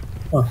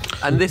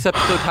this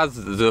episode has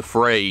the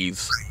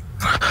phrase.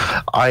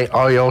 I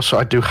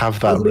do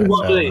have that Lovely written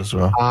wobbly. down as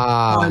well.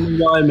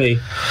 Why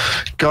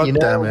God You know-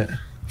 damn it!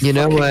 You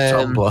know,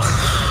 Tumblr.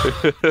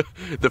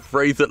 The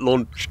phrase that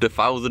launched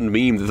 1,000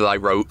 memes that I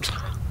wrote.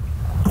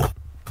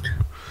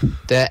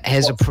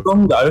 here's a.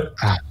 Rondo?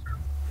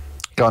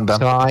 Go on, Dan.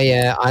 So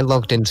I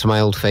logged into my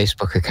old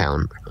Facebook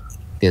account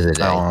the other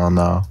day Oh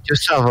no!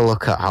 just to have a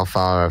look at how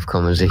far I've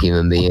come as a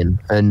human being,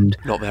 and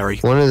Not very.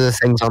 one of the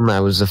things on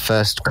there was the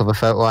first cover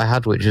photo I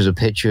had, which was a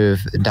picture of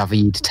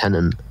David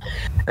Tennant,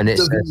 and it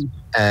says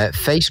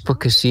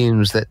Facebook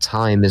assumes that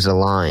time is a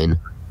line,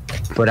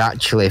 but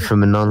actually,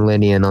 from a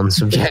non-linear,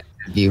 non-subjective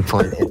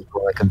viewpoint, it's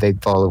more like a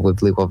big ball of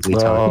wibbly wobbly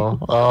time.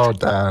 Oh,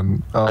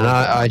 Dan. Oh, And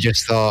I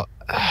just thought,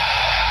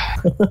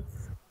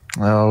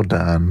 oh,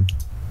 Dan.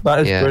 That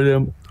is Yeah.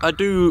 brilliant. I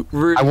do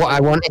really. I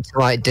wanted to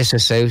like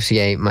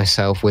disassociate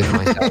myself with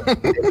myself.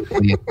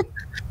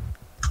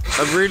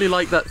 I really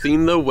like that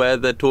scene though, where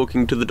they're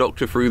talking to the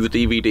doctor through the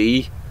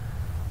DVD,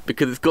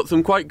 because it's got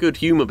some quite good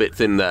humour bits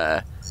in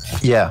there,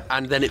 Yeah.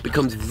 and then it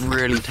becomes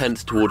really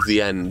tense towards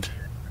the end.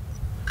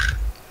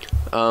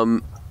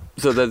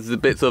 So there's the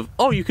bits of,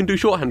 oh, you can do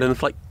shorthand, and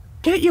it's like,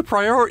 get your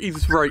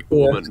priorities right,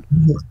 woman.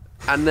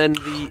 And then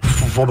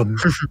the Woman.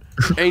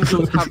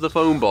 angels have the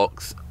phone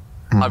box.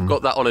 I've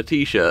got that on a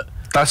T-shirt.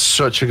 That's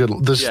such a good.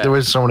 Yeah. There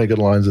is so many good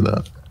lines in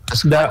that.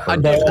 I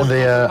do And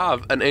the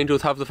have an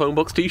angels have the phone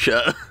box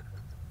T-shirt.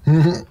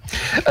 and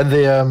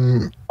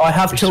the I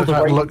have We till still the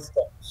haven't rain looked-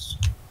 stops.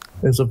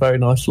 It's a very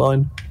nice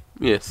line.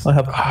 Yes. I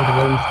have till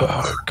the rain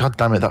stops. God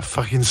damn it, that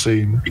fucking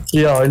scene.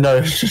 Yeah, I know.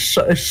 It's just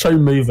it's so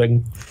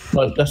moving.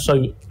 Like they're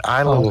so. I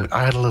had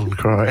a little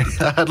cry.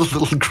 I had a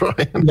little cry.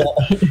 Yeah,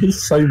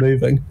 it's so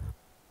moving.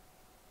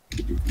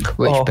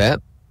 Which Oh. bit?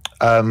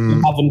 Have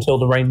until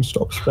the rain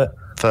stops, but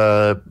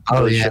The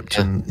Oh, the yeah,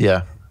 Shipton,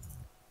 yeah.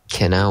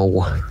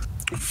 Canal.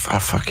 A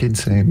fucking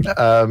scene.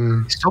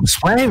 Stop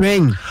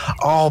swearing.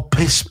 Oh,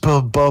 piss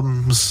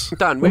bums.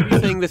 Dan, were you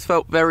saying this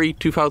felt very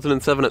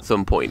 2007 at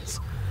some points?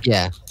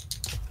 Yeah.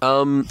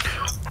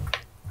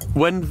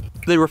 When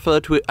they refer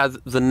to it as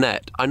the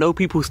net, I know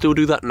people still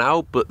do that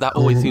now, but that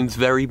always seems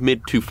very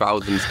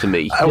mid-2000s to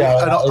me.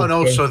 Yeah, that is and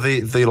also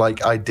the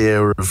like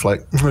idea of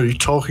like, are you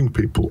talking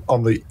people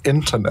on the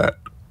internet?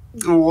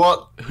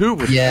 What? Who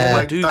would Yeah.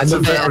 ever do That's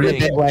And such the a bit, and the thing?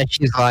 bit where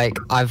she's like,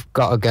 I've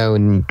got to go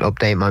and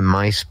update my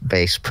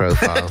MySpace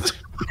profile.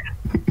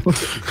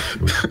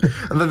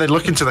 And then they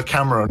look into the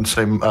camera and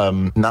say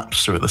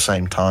Napster at the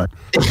same time.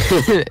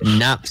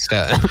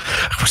 Napster.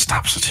 It was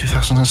Napster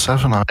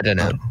 2007. I don't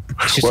know.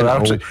 It's just We're an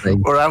old outing,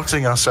 thing. we're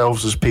outing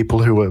ourselves as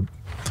people who were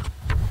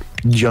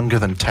younger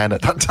than 10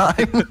 at that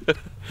time.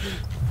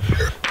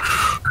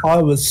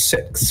 I was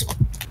 6.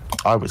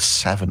 I was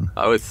 7.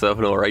 I was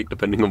 7 or 8,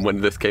 depending on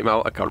when this came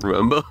out. I can't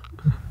remember.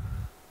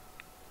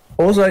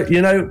 Also,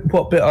 you know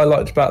what bit I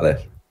liked about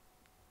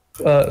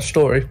this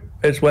story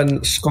is when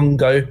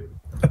Skongo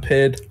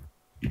appeared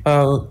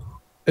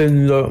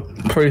in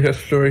the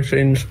prehistory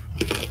scenes.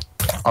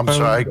 I'm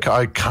sorry,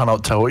 I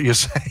cannot tell what you're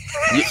saying.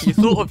 You're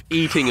sort of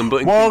eating and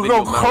putting things in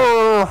your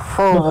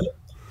mouth.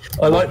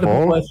 I like the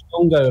bit where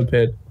Skongo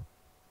appeared,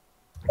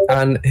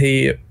 and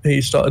he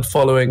started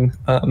following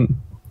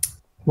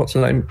what's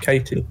her name,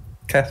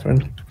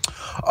 Catherine.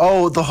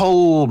 Oh, the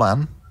Hull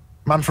man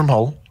from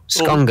Hull.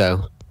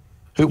 Skongo.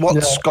 What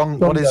is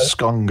Skongo.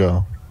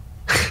 Skongo?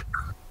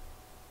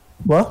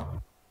 What?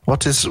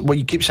 What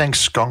you keep saying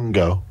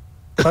Skongo?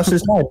 That's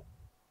his name.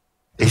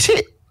 Is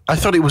it? I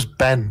thought it was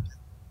Ben.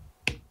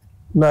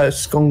 No,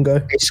 it's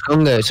Skongo. It's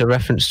Skongo. It's a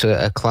reference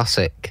to a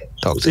classic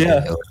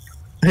Doctor Who.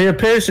 He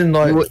appears in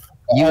like. You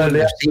wouldn't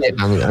have seen it,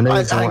 man. I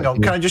know Hang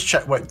on, can I just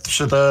check? Wait,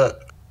 so the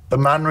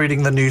man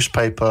reading the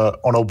newspaper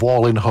on a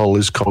wall in Hull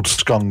is called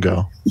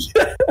Skongo.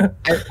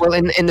 Well,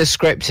 in the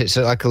script, it's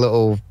like a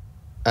little.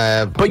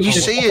 But you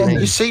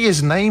see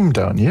his name,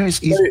 don't you?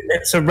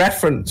 It's a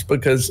reference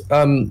because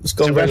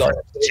Skongo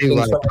to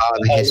like part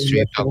of the history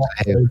of Doctor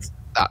Who.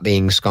 That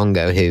being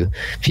Skongo, who,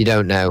 if you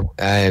don't know,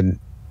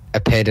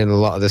 appeared in a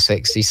lot of the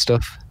 60s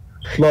stuff.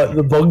 Like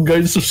the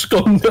bongos of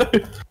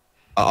Skongo.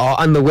 Oh,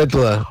 and the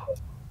Wibbler.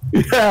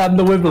 Yeah, and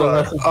the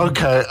Wibbler.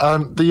 Okay,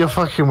 you're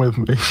fucking with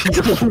me.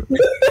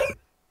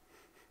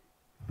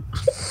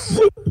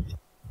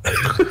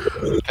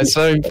 I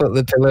saw him put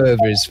the pillow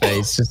over his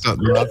face. Just got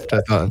laughed. I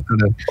thought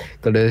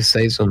I've got to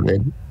say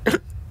something.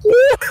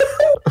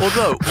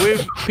 Although,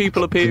 with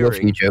people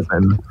appearing,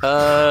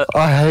 I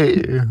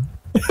hate you.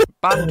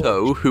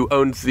 Banto, who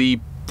owns the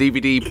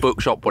DVD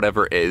bookshop,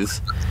 whatever it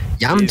is.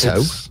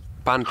 Yanto?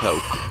 Banto.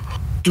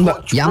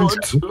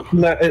 Yanto?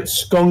 No,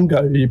 it's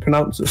Skongo. You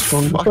pronounce it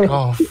Skongo. Fuck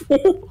off.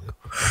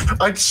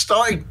 I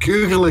started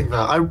Googling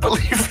that. I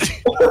believed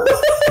you.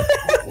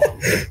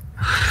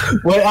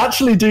 Wait,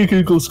 actually do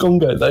Google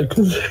Skongo though,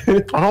 because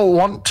I don't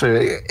want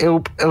to. It'll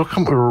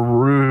come with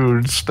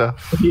rude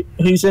stuff.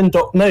 he's in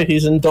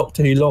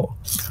Doctor Who lore.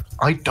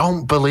 I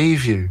don't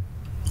believe you.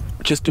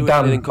 Just do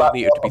anything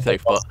incognito to be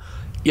safe, but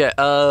yeah,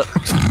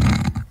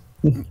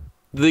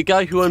 the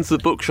guy who owns the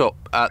bookshop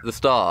at the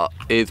start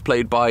is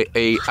played by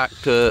a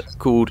actor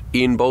called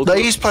Ian Boldsworth. No,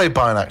 he's played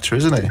by an actor,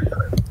 isn't he?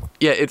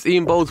 Yeah, it's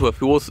Ian Boldsworth,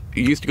 who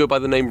used to go by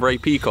the name Ray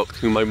Peacock,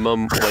 who my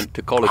mum went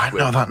to college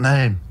with. I know that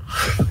name.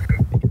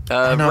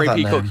 Ray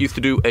Peacock used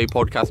to do a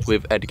podcast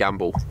with Ed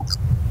Gamble.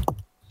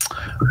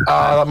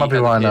 That might be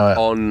why I know it.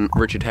 On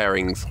Richard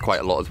Herring's quite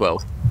a lot as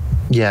well.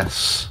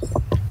 Yes.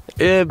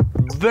 A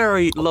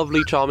very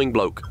lovely, charming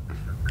bloke.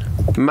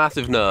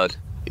 Massive nerd.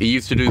 He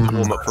used to do the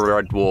warm-up for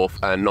Red Dwarf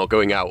and not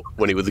going out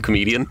when he was a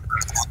comedian.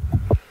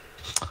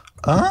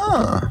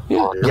 Yeah,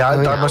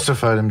 I must have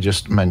heard him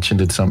just mentioned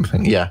it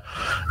something. Yeah.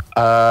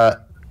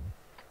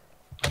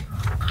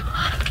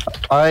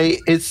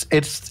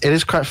 It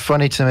is quite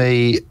funny to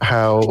me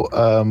how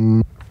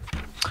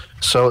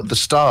so at the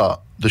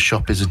start the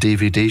shop is a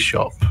DVD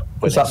shop.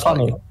 Is that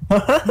funny?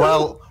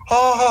 Well,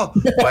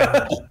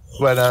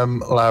 when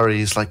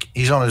Larry's like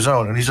he's on his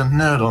own and he's a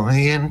nerd on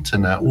the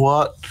internet.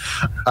 What?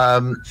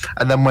 And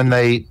then when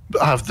they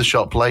have the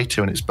shop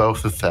later and it's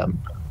both of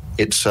them,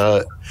 it's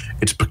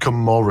become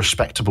more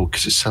respectable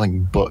because it's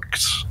selling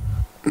books.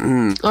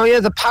 Oh yeah,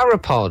 the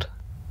Parapod.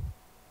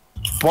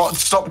 What?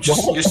 Stop!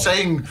 You're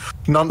saying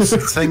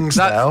nonsense things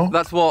now.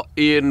 That's what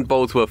Ian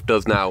Boldsworth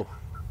does now.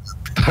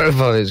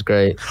 Parapod is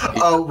great.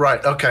 Oh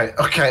right, okay.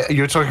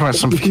 You're talking about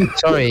something.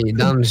 Sorry,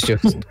 Dan's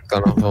just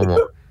gone off on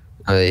one.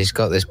 He's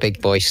got this big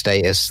boy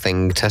status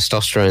thing,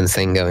 testosterone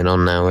thing going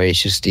on now, where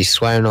he's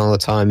swearing all the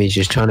time. He's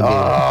just trying to be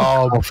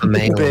alpha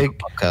male on the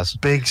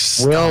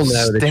podcast. We all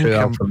know the true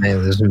alpha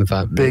male is, in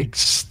fact, big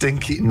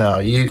stinky. No,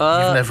 you've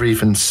never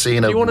even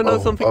seen a. Do you want to know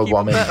something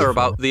even better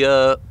about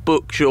the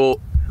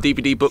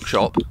DVD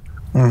bookshop?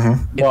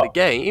 Mm-hmm. In the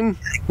game,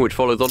 which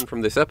follows on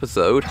from this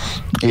episode,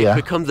 it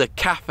becomes a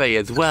cafe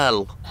as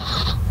well.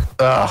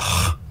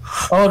 Ugh.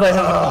 Oh, they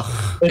have.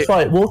 It's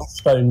like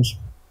Waterstones.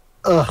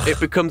 It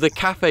becomes a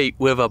cafe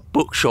with a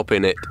bookshop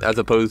in it, as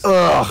opposed.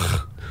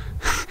 Ugh.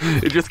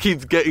 It just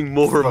keeps getting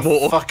more and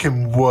more.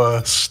 Fucking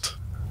worst.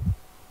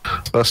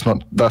 That's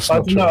not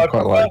true. I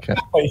quite like it.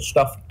 Cafe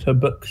stuff to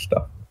book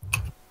stuff.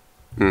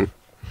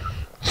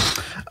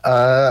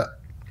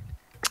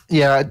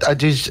 Yeah, I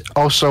do.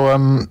 Also,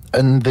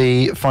 in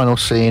the final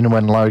scene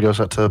when Larry goes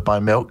out to buy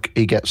milk,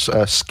 he gets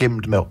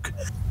skimmed milk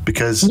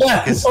because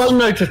I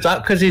noticed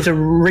that because he's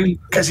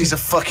he's a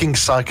fucking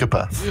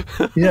psychopath.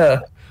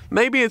 Yeah.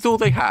 Maybe it's all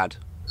they had.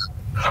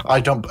 I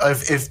don't.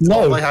 If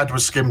all they had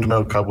was skimmed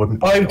milk, I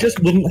wouldn't. I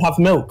just wouldn't have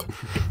milk.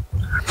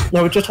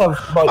 I would just have.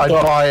 Like,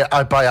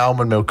 I'd buy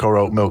almond milk or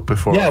oat milk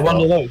before. Yeah, one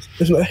of those.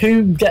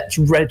 Who gets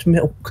red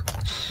milk?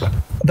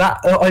 That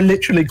I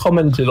literally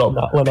commented on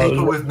that when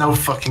people with no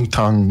fucking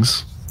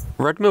tongues.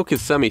 Red milk is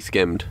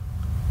semi-skimmed.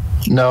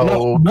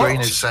 No,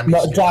 green is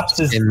semi-skimmed. That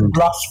is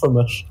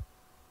blasphemous.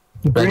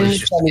 Green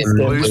is semi-skimmed.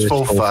 Blue's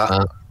full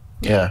fat.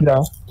 Yeah.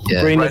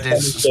 Green red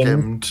is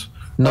skimmed.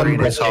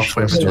 Green is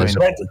halfway between.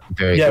 Red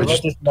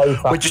is no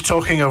fat. We're just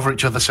talking over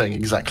each other saying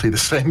exactly the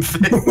same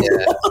thing.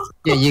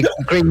 Yeah, you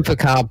green for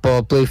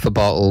cardboard, blue for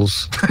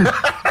bottles.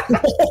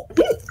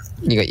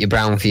 You got your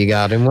brown for your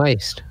garden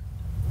waste.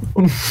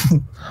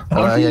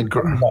 Yeah,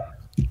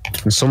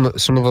 And some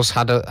of us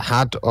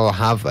had or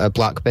have a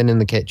black bin in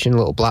the kitchen, a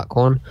little black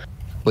one,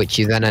 which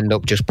you then end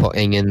up just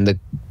putting in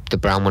the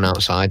brown one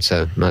outside.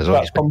 So might as well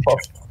That's just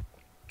compost.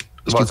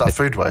 what's that,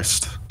 food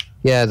waste?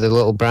 yeah, the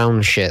little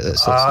brown shit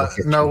that's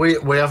No, we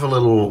have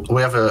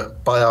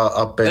by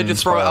our bins. They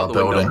just throw by it our out the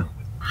building. window.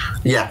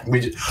 Yeah,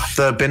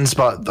 the bins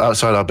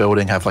outside our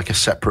building have like a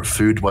separate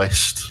food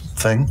waste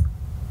thing.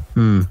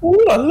 Ooh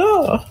la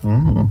la.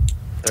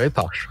 very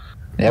posh.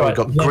 Yeah, Right, we've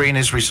got yeah. green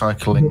is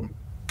recycling,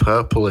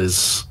 purple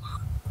is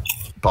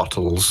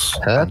bottles,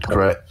 and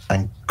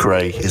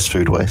grey is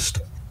food waste.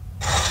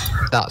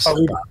 That's Are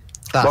we-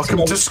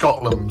 Welcome to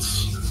Scotland.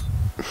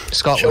 Shall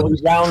Scotland.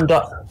 we round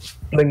up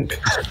Blink?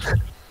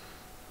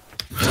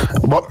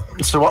 What?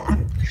 So what?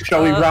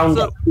 Shall we round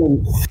so- up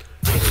Blink?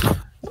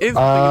 Is the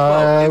thing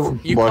as well,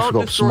 is you well, I can't forgot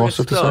some destroy more a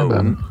stuff to say stone,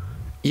 then.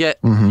 yet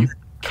you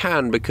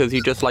can because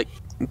you just like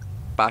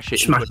bash it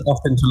Smash into it off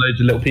into loads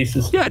of little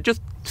pieces. yeah,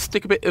 just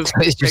stick a bit of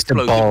It's just a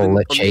explosive ball in-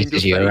 that on the angel's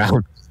chases you face.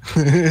 around.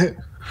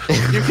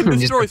 You can Just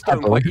destroy a stone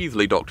pebble. quite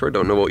easily, Doctor. I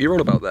don't know what you're on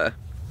about there.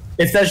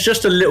 If there's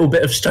just a little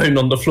bit of stone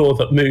on the floor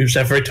that moves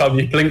every time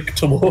you blink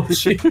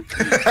towards you,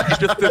 It's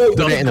just this Put it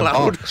dust in a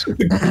cloud. box.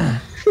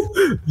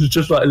 it's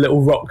just like a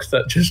little rock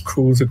that just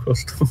crawls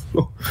across the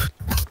floor.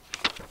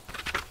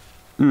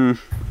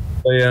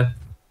 So yeah.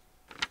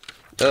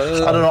 I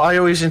don't know. I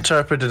always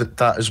interpreted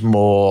that as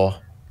more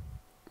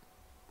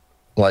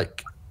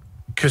like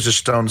because the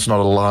stone's not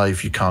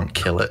alive, you can't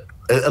kill it.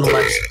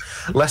 Unless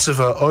less of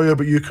a oh yeah,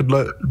 but you could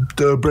break it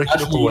up or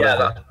Actually,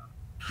 whatever.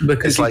 yeah,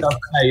 because It's you like- like,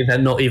 say they're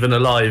not even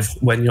alive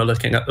when you're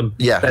looking at them.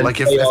 Yeah, Then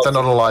like if they're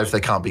not alive, they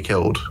can't be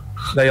killed.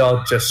 they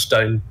are just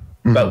stone.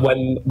 But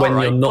when All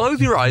right, you're not,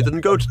 close your eyes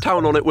and go to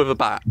town on it with a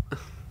bat.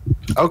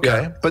 Okay,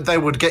 Yeah. but they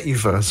would get you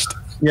first.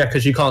 yeah,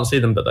 because you can't see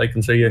them, but they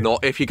can see you.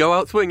 Not if you go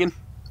out swinging.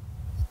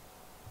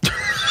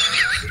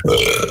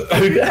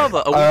 Okay.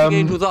 Cover a weeping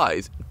angel's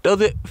eyes.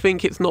 Does it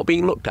think it's not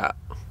being looked at?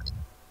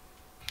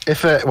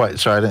 If it wait,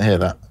 sorry, I didn't hear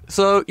that.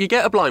 So you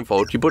get a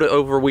blindfold, you put it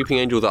over a weeping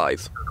angel's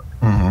eyes.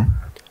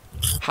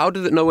 How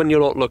does it know when you're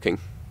not looking?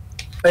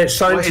 It's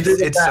something Well, to do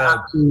with it's, that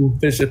actual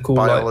physical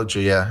like,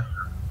 Biology, yeah.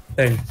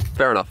 thing.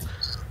 Fair enough.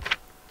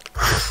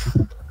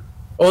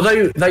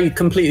 Although they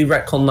completely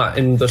retcon that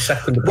in the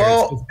second appearance,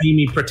 Well- 'cause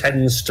Amy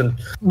pretends to.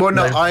 Well,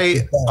 no, No.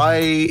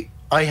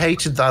 I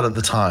hated that at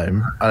the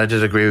time, and I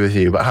did agree with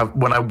you. But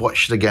when I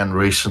watched it again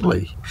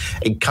recently,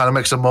 it kind of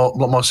makes a lot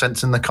more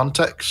sense in the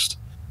context.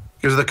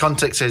 Because the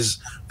context is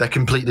they're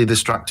completely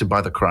distracted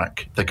by the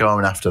crack. They're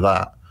going after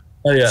that.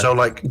 Oh yeah. So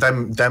like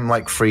them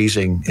like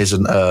freezing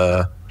isn't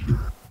oh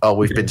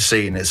we've been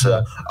seen. It's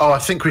oh I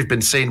think we've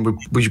been seen.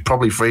 We should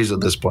probably freeze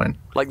at this point.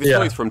 Like the Yeah.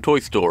 toys from Toy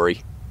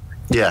Story.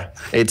 Yeah,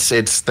 it's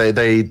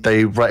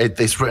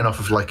written off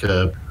of like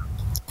a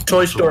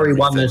Toy Story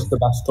 1 is the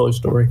best Toy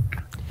Story.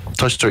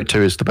 Toy Story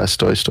 2 is the best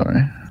Toy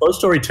Story. Toy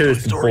Story 2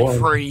 is the Story boring.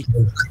 3.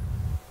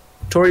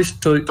 Toy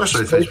Story Toy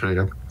Story 3 is pretty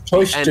good.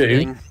 Toy Story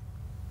Ending.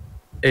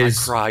 I is.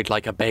 cried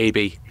like a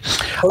baby.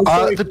 Toy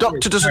Story The 2 Doctor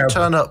is doesn't terrible.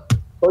 turn up.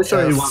 Toy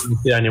Story 1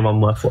 is the only one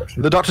worth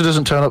watching. The Doctor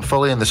doesn't turn up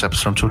fully in this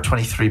episode until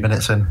 23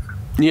 minutes in.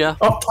 Yeah.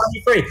 Oh,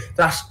 23.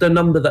 That's the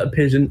number that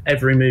appears in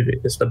every movie.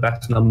 It's the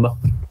best number.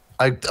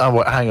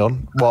 Hang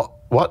on. What?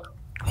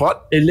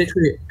 In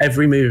literally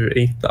every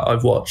movie that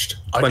I've watched.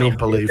 I don't 23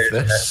 believe appears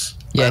in this.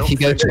 Yeah, I if you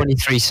don't go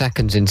 23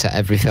 seconds into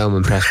every film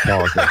and press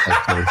pause, it says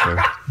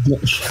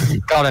 23.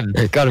 Got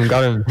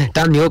him.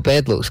 Dan, your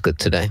beard looks good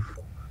today.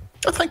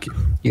 Oh, thank you.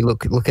 You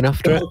looking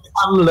after it?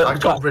 I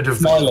got rid of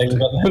the- smiling,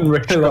 but then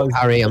realised.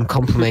 Harry, I'm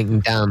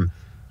complimenting Dan.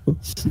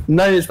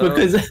 No, it's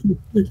because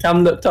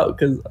Cam looked up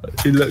because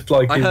he looked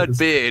like I he heard was,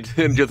 beard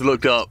and just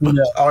looked up. Yeah.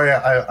 Oh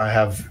yeah, I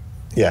have.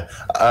 Yeah.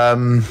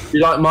 You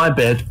like my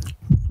beard?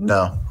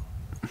 No.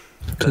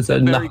 Because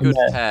there's Very nothing good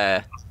there.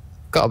 hair.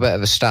 Got a bit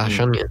of a stash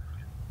on you.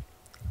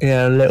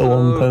 Yeah, a little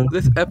one.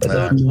 This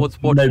episode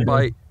was watched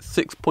by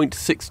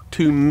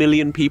 6.62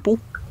 million people.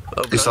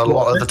 It's a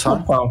lot at the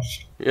time.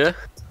 Yeah.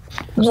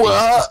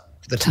 What?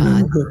 The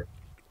time.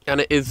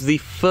 And it is the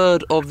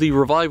third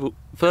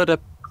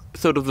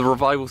episode of the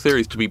revival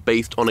series to be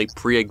based on a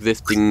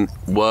pre-existing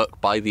work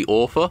by the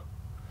author.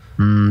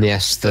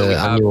 Yes, So we the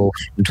have- annual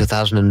from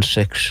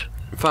 2006.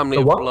 Family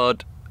The of what?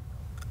 Blood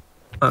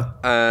Huh.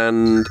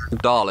 and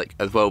Dalek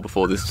as well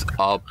before this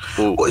are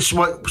all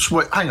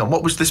Hang on.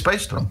 What was this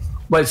based on?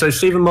 Wait, so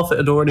Stephen Moffat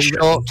had already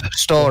Short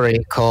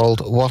story called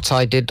What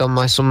I Did on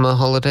My Summer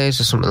Holidays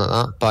or something like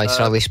that by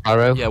Sally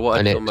Sparrow. yeah, what I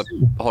and did it- on my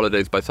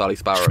holidays by Sally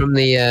Sparrow. from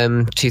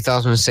the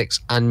 2006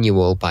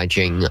 annual by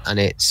Jing, and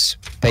it's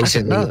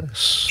basically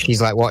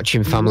she's like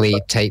watching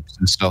family tapes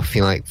and stuff,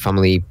 you know, like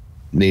family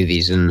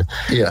movies, and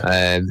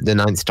the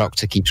Ninth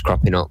Doctor keeps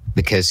cropping up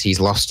because he's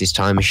lost his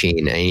time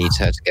machine and he needs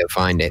her to go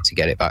find it to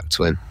get it back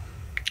to him.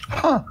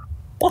 Huh.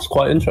 That's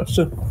quite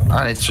interesting.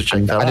 I need to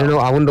check that I out. don't know.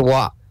 I wonder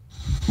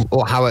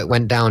or how it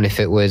went down. If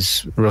it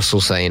was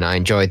Russell saying, "I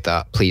enjoyed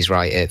that, please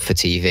write it for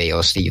TV,"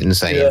 or Stephen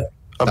saying, Yeah.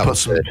 And That put was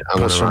some, good. I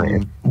put wanna write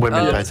some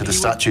women it. painted as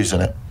statues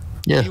in it.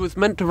 Yeah. He was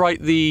meant to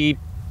write the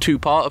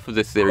two-parter for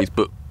this series,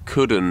 but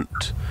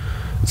couldn't.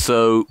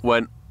 So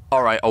went,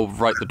 all right, I'll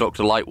write the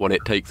Dr. Light one.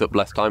 It takes up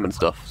less time and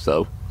stuff.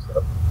 So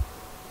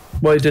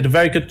Well, he did a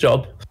very good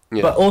job.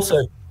 Yeah. But also,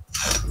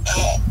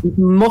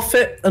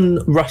 Moffat and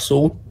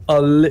Russell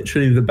are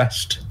literally the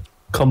best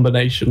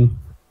combination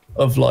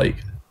of like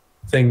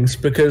things,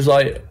 because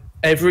like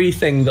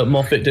everything that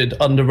Moffat did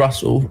under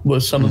Russell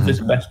was some of his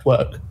best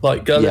work.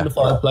 Like Girl Yeah. in the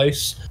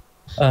Fireplace.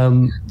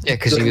 Yeah,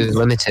 because he was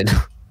limited.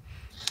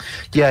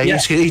 Yeah, Yeah.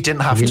 He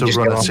didn't have He to just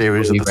run got a on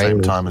series at the fully same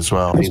railed. time as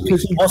well. It's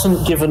because he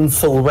wasn't given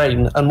full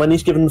reign, and when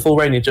he's given full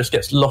reign, he just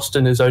gets lost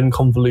in his own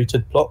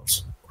convoluted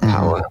plots.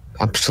 Power,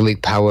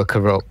 absolute power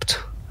corrupt.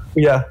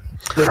 Yeah.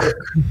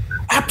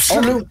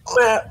 Absolute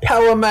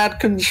power mad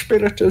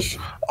conspirators.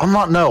 On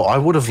that note, I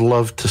would have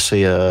loved to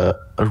see a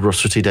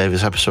Russell T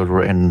Davies episode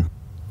written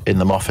in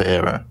the Moffat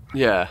era.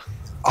 yeah,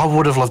 I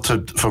would have loved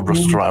for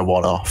Russell to write a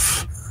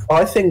one-off.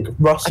 I think I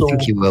Russell.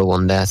 think he will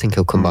one day. I think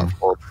he'll come back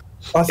for.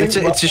 I think It's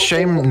a Russell-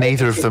 shame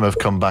neither of them have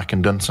come back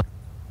and done something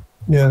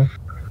Yeah.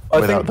 I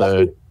without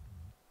think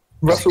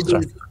Russell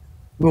Sorry. being,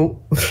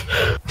 well,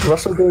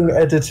 Russell being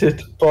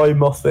edited by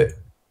Moffat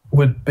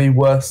would be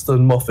worse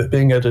than Moffat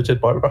being edited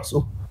by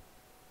Russell.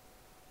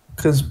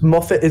 Because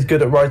Moffat is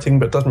good at writing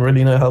but doesn't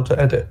really know how to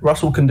edit.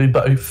 Russell can do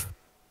both,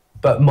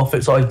 but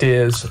Moffat's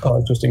ideas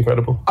are just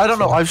incredible. I don't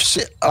know.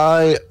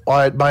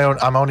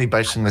 I'm only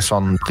basing this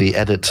on the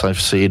edits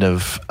I've seen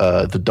of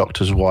the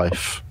Doctor's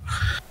Wife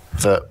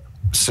that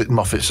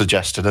Moffat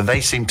suggested, and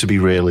they seem to be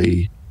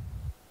really.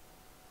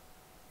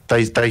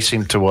 They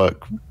seem to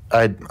work.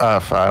 They're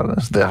half a I don't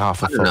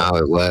know thought. how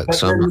it works,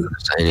 so I'm not going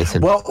to say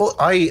anything. Well,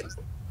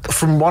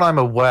 from what I'm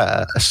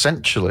aware,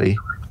 essentially,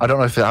 I don't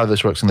know how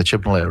this works in the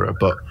Chibnall era,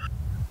 but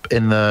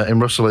in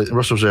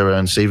Russell's era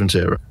and Stephen's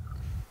era,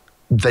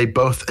 they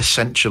both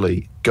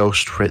essentially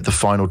ghostwrite the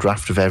final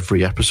draft of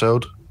every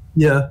episode.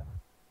 Yeah.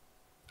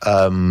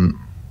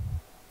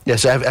 Yeah,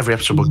 so every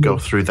episode would go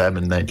through them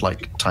and they'd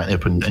like tighten it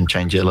up and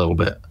change it a little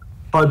bit.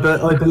 I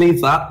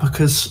believe that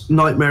because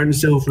Nightmare in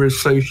Silver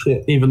is so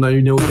shit, even though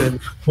Neil Gaiman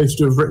is supposed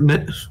to have written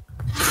it.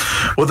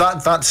 Well,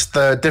 that's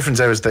the difference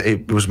there, is that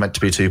it was meant to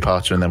be a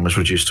two-parter and then was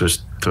reduced to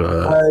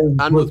a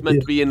and was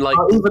meant to be in like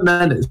even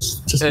then, it's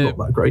just not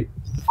that great.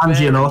 And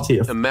Fairy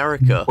Giannotti.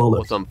 America or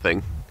bollocks.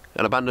 something,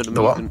 an abandoned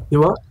The what? amusement.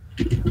 You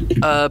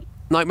what?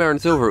 Nightmare in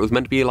Silver. It was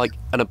meant to be like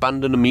an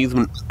abandoned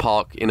amusement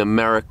park in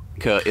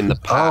America in the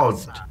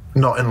past,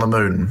 not in the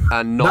moon.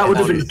 and That not would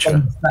have on been future.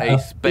 a better.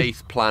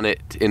 space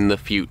planet in the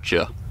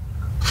future.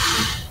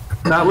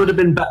 That would have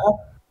been better.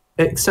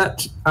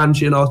 Except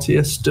Angianati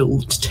is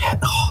still too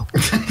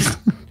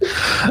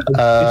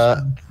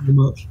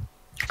much.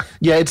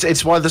 Yeah,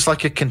 it's why there's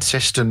like a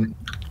consistent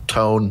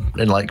tone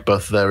in like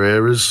both their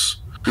eras,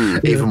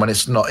 even when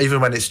it's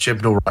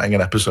Chibnall writing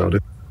an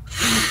episode.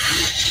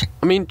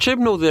 I mean,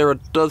 Chibnall's era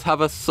does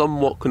have a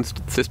somewhat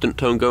consistent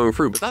tone going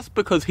through, but that's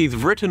because he's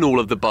written all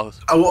of the books.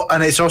 Oh, well,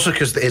 and it's also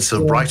because it's a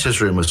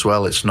writer's room as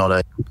well. It's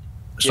not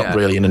Yeah. not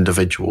really an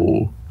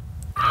individual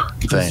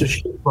It's thing. a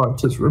shit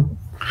writer's room.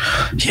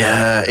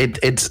 Yeah,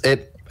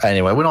 it.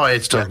 Anyway, we're not here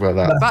to talk about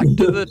that. Back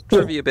to the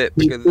trivia bit,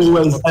 We because this is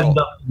always what I've end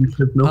got. up in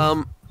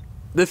Chibnall.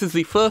 This is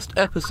the first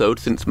episode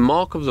since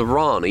Mark of the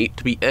Rani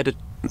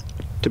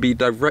to be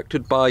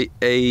directed by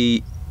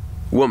a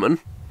woman,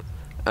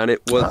 and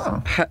it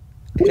was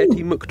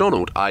Hetty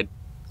MacDonald. I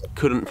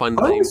couldn't find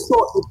the I name. always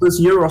thought it was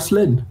Euros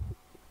Lynn.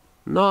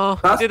 No,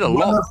 he That's did a one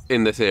lot of-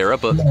 in this era,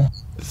 but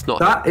it's not.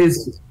 That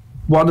is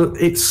one of.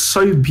 It's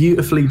so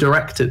beautifully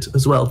directed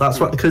as well. That's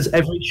why, because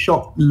every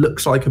shot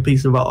looks like a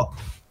piece of art.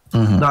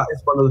 That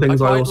is one of the I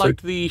things I quite also.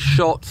 liked the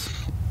shots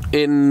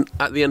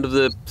at the end of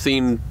the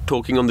scene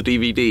talking on the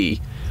DVD,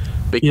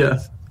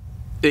 because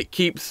it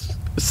keeps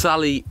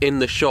Sally in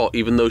the shot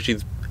even though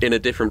she's in a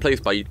different place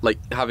by like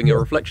having a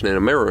reflection in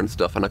a mirror and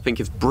stuff, and I think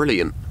it's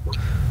brilliant.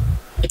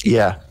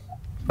 Yeah,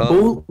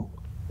 all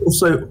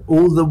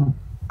the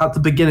at the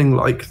beginning,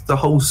 like the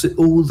whole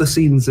all the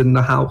scenes in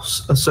the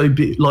house are so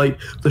like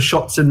the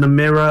shots in the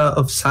mirror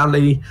of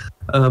Sally,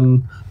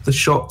 the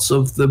shots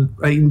of the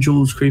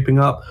angels creeping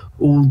up,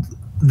 all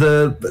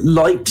the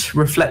light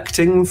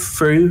reflecting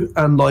through,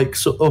 and like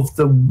sort of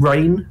the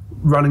rain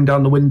running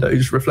down the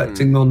windows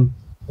reflecting on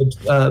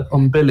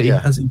Billy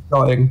Yeah. as he's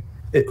dying.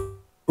 It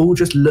all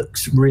just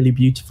looks really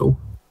beautiful.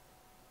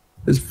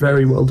 It's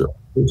very well done.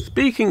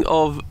 Speaking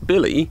of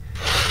Billy,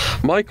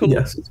 Michael.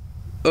 Yes.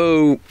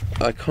 Oh,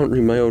 I can't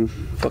read my own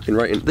fucking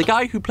writing. The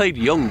guy who played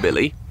young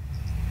Billy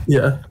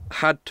Yeah.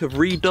 had to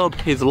redub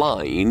his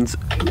lines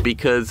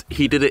because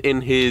he did it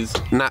in his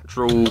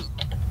natural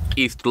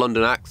East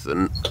London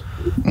accent,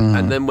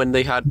 and then when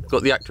they had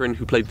got the actor in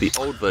who played the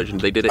old version,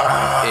 they did it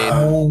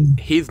in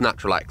his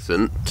natural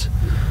accent,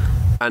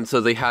 and so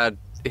they had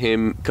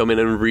him come in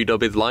and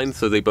redub his lines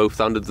so they both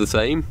sounded the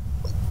same.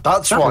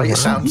 that's why it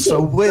sounds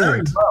so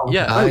weird.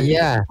 Yeah.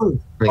 Yeah. I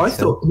Makes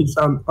thought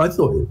I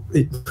thought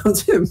it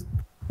was him.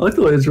 I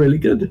thought it was really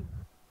good.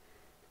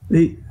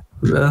 I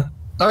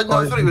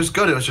thought it was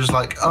good. It was just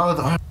like,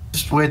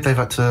 It's weird they've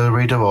had to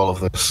redo all of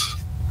this.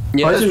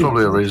 Yeah, There's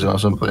probably a reason or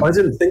something. I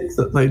didn't think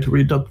that they'd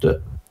redubbed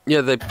it.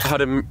 yeah, they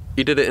had him.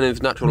 He did it in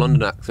his natural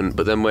London accent,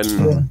 but then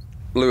when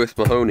Lewis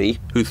Mahoney,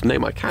 whose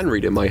name I can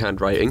read in my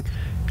handwriting,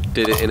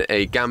 did it in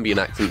a Gambian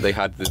accent, they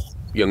had this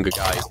younger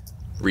guy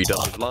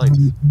redub his lines.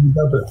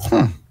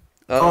 Redub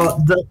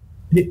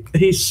it.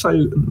 He's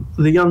so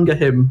the younger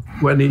him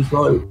when he's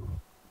like,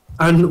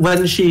 and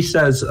when she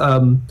says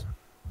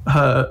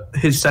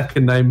his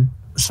second name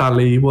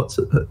Sally, what's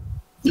it?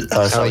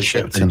 Sally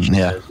Shipton,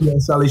 yeah. Yeah,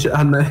 Sally,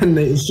 and then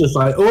it's just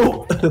like,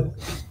 oh.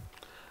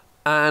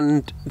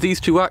 And these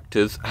two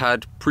actors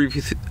had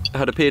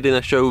appeared in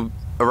a show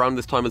around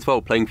this time as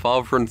well, playing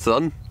father and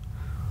son.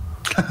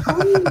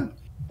 And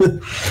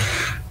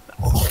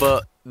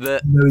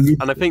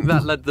I think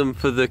that led them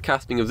for the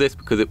casting of this,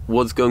 because it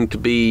was going to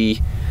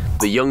be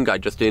the young guy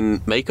just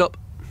in makeup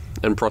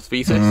and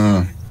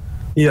prosthesis.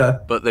 Yeah.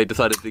 But they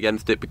decided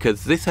against it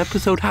because this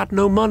episode had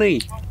no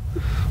money.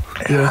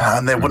 Yeah,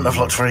 and they wouldn't have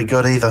looked very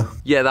good either.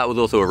 Yeah, that was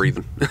also a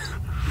reason.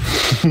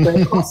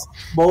 It costs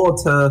more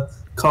to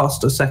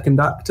cast a second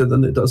actor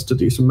than it does to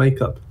do some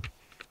makeup.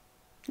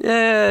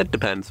 Yeah, it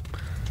depends.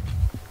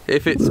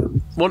 If it's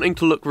wanting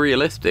to look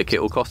realistic,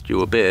 it will cost you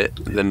a bit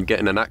than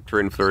getting an actor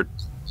in for a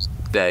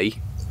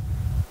day.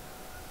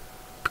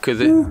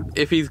 Because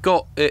if he's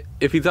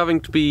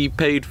having to be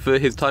paid for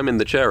his time in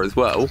the chair as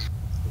well,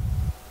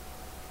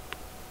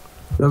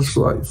 that's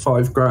like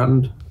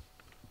 $5,000.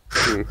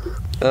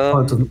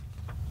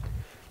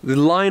 The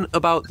line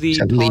about the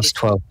It's at least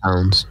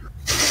 £12.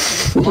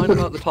 The line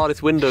about the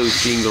TARDIS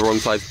windows being the wrong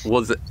size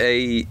was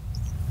a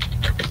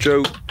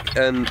joke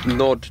and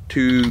nod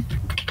to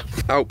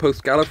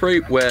Outpost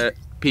Gallifrey, where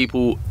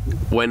people,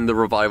 when the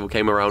revival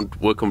came around,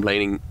 were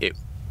complaining the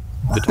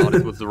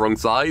TARDIS was the wrong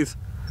size.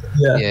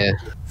 Yeah.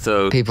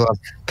 So People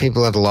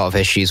had a lot of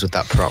issues with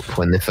that prop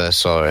when they first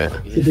saw it.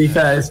 To be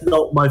fair, it's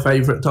not my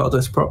favourite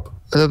TARDIS prop.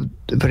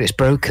 But it's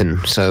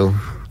broken, so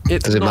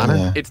does it matter?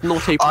 Yeah. It's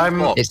not a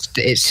prop.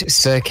 Its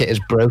circuit is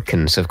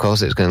broken, so of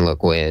course it's going to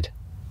look weird.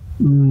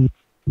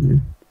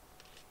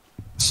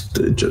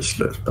 It just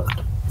looks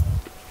bad.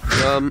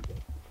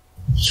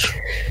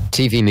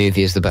 TV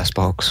movie is the best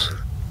box.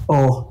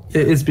 Oh,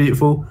 it is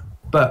beautiful,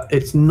 but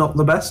it's not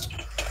the best.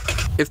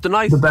 It's the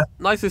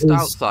nicest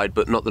outside,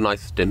 but not the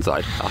nicest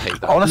inside. I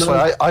hate that. Honestly,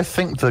 I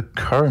think the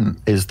current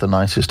is the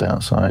nicest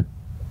outside.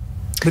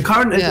 The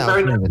current is Yeah, a very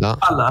I agree nice with that.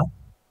 colour,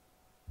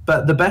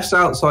 but the best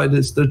outside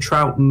is the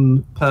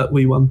Troughton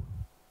Pertwee one.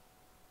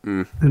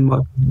 In my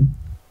opinion.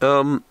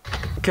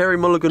 Carey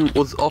Mulligan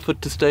was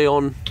offered to stay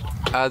on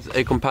as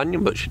a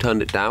companion, but she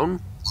turned it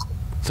down.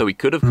 So we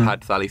could have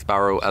had Sally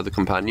Sparrow as a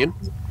companion.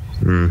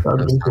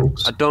 That'd be cool.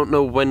 I don't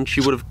know when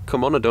she would have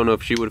come on. I don't know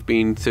if she would have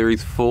been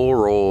series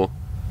 4 or...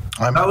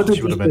 That would have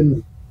just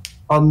been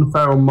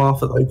unfair on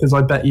Martha, though, because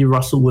I bet you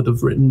Russell would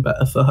have written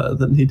better for her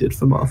than he did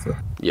for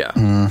Martha.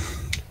 Yeah.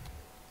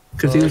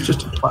 Because he was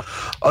just a twat.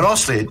 And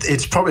honestly,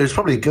 it's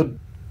probably good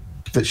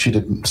that she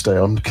didn't stay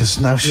on, because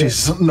now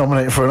she's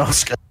nominated for an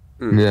Oscar.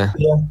 Yeah.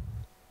 Yeah.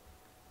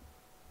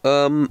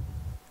 An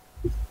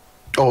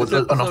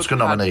Oscar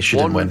nomination, she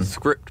didn't one win.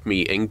 script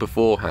meeting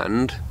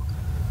beforehand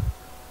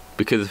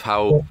because of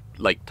how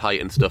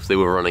tight and stuff they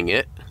were running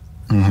it.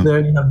 They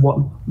only had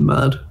one.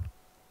 Mad.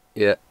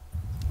 Yeah.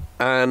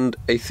 And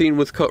a scene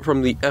was cut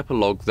from the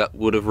epilogue that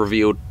would have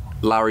revealed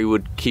Larry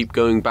would keep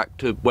going back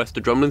to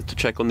Wester Drumlins to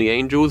check on the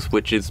Angels,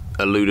 which is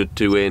alluded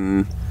to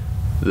in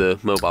the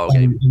mobile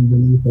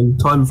game.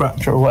 Time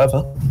Fracture or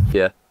whatever.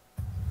 Yeah.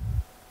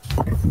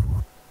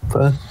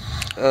 Fair.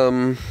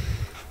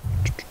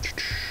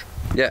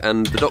 Yeah,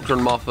 and the Doctor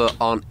and Martha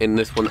aren't in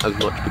this one as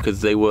much because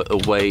they were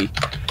away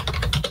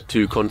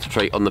to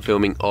concentrate on the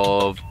filming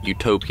of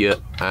Utopia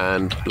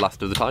and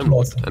Last of the Time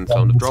Lords and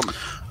Sound of Drums.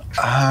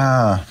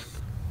 Ah.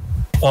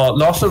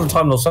 Last of the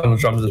Time Lord Sound of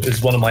Drums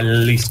is one of my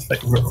least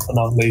favourite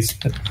finales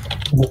in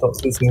the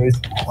Doctor series.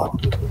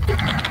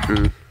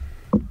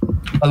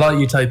 I like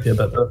Utopia,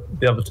 but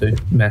the other two,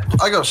 meh.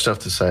 I got stuff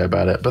to say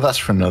about it, but that's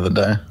for another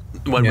day.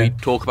 When we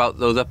talk about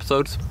those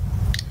episodes,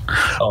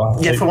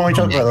 Yeah, for when we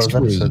talk about those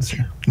episodes.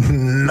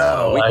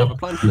 No. we have a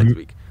plan for next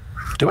week.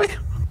 Do we?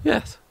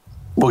 Yes.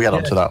 We'll get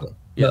on to that.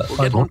 Yeah, we'll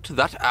get on to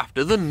that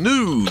after the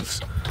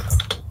news.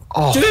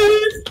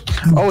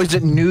 Oh, is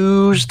it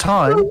news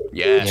time?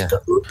 Yeah. Yeah.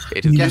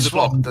 It is Guess news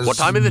o'clock. what? What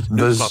time is it? News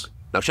There's- o'clock.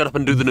 Now shut up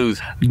and do the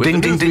news. With Ding,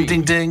 the ding, news ding, feed.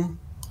 ding, ding.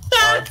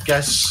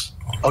 Guess.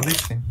 Oh,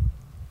 news thing.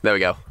 There we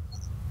go.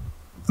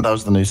 That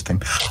was the news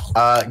thing.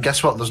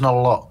 Guess what? There's not a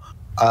lot.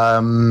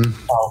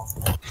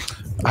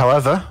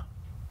 However,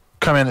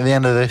 coming at the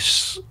end of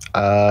this,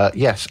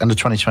 end of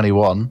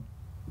 2021,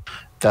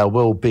 there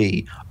will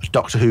be a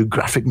Doctor Who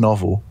graphic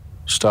novel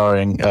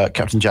starring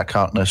Captain Jack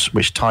Harkness,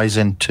 which ties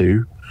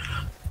into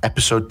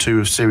episode 2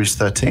 of series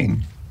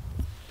 13.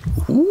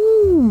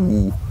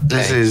 Ooh.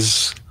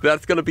 This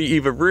That's going to be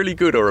either really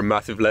good or a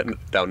massive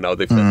letdown now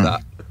they've said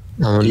that.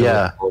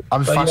 Yeah,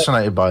 I'm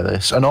fascinated by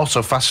this, and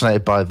also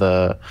fascinated by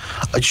the.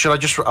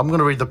 I'm going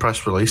to read the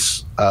press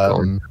release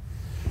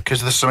because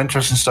because there's some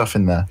interesting stuff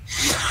in there.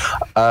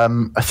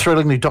 A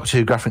thrilling new Doctor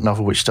Who graphic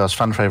novel which stars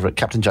fan favourite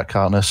Captain Jack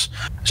Harkness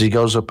as he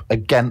goes up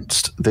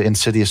against the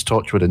insidious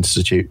Torchwood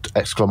Institute! !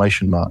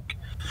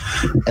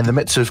 In the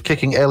midst of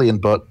kicking alien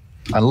butt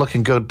and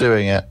looking good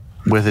doing it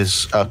with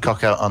his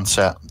cock out on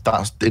set.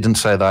 It didn't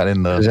say that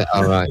in there. Is it?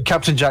 All right.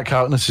 Captain Jack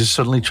Harkness is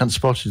suddenly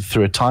transported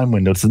through a time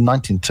window to the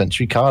 19th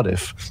century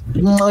Cardiff.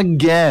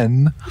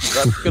 Again.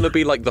 That's going to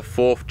be like the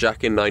fourth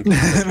Jack in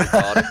 19th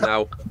Cardiff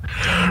now.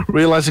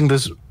 Realising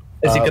there's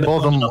Is he going to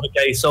more find than another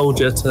gay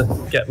soldier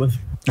to get with?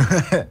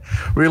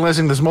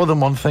 realising there's more than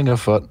one thing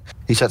afoot,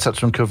 he sets out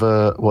to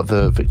uncover what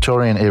the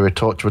Victorian era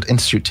Torchwood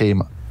Institute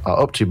team are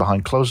up to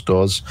behind closed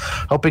doors,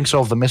 helping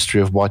solve the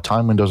mystery of why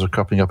time windows are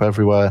cropping up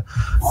everywhere.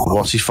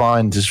 What he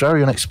finds is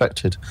very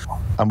unexpected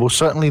and will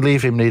certainly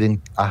leave him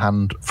needing a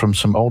hand from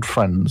some old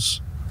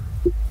friends.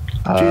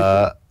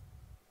 Bursting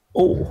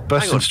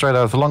straight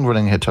out of the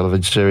long-running hit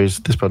television series,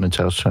 this Burning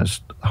Tales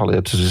tries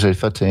Hollywood to series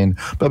 13.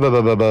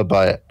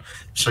 Buy it.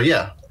 So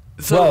yeah.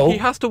 So he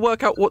has to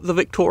work out what the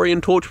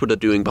Victorian Torchwood are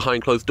doing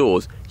behind closed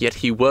doors, yet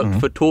he worked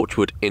for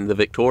Torchwood in the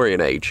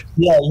Victorian age.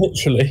 Yeah,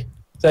 literally.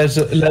 There's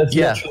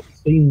literally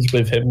scenes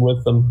with him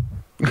with them.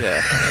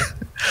 Yeah.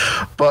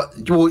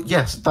 But, well,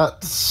 yes,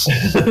 that's...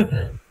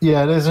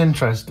 yeah, it is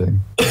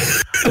interesting.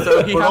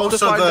 So he has to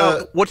find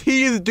out what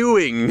he is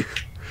doing.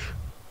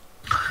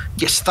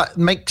 Yes, that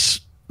makes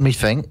me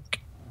think,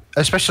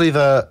 especially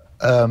the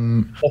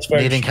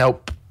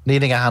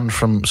needing a hand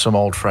from some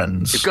old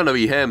friends. It's going to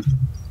be him.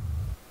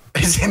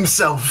 It's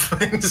himself.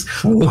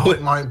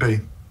 It might be.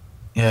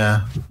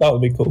 Yeah. That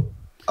would be cool.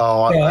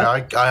 Oh,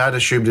 I had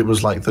assumed it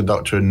was like the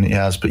Doctor and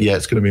Yaz, but yeah,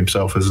 it's going to be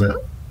himself, isn't it?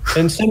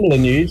 In similar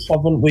news,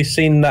 haven't we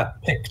seen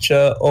that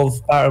picture of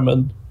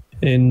Barrowman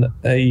in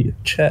a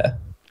chair?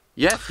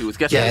 Yes, he was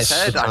getting his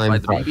hair done by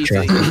the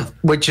BBC.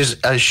 Which is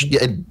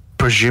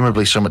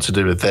presumably something to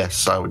do with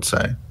this, I would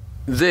say.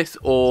 This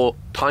or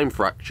Time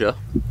Fracture.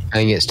 I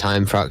think it's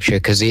Time Fracture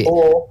because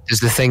there's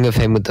the thing of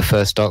him with the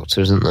first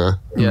Doctor, isn't there?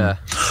 Yeah.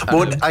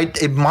 Well,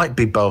 it might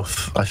be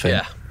both, I think.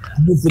 Yeah.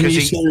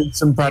 Because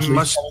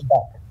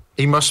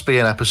he must be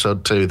in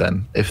episode 2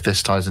 then, if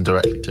this ties in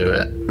directly to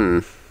it.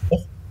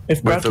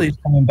 If Bradley's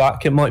coming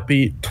back, it might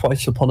be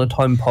Twice Upon a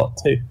Time Part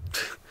 2.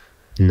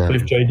 No.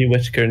 With Jodie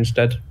Whittaker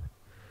instead.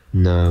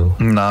 No.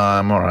 Nah,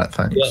 I'm alright,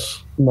 thanks. Yeah.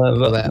 No,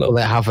 Will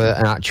it have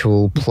an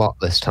actual plot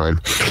this time?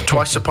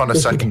 Twice upon a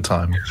second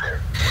time.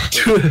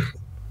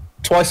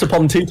 Twice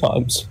upon 2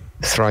 times.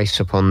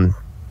 Thrice upon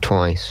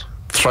twice.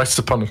 Thrice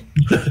upon two.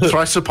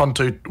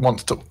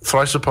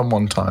 Thrice upon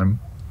one time.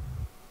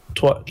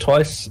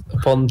 Twice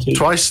upon 2.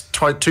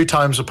 Two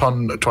times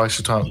upon twice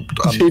a time.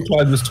 2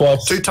 times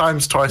twice. 2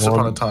 times twice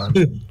upon a time.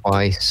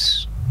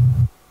 Twice.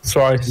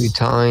 Thrice. 2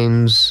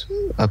 times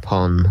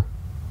upon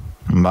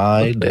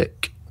my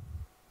dick.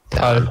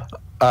 Oh.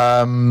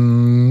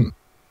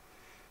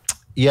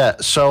 Yeah,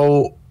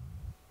 so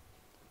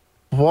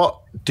what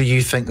do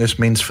you think this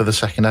means for the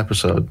second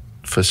episode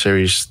for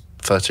series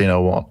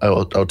 1301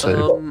 or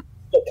 2?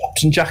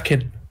 Captain Jack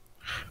in.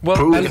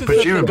 Well, this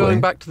is going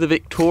back to the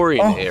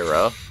Victorian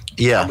era.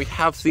 Yeah. And we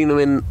have seen them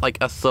in like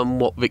a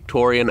somewhat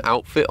Victorian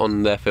outfit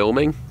on their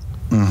filming.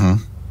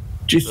 Mm-hmm.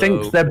 Do you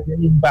think they're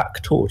bringing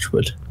back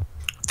Torchwood?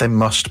 They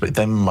must be.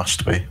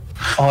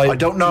 I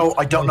don't know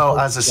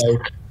as a...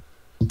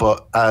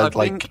 But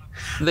like,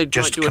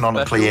 just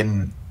canonically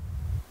in...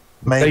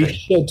 Maybe. They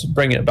should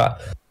bring it back.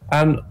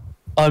 And,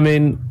 I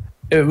mean,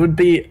 it would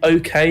be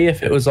okay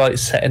if it was like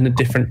set in a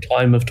different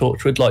time of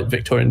Torchwood, like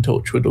Victorian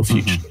Torchwood or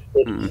Future.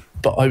 Mm-hmm.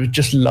 But I would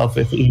just love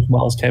if Eve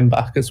Miles came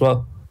back as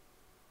well.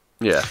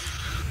 Yeah.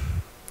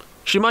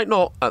 She might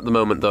not at the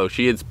moment, though.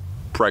 She is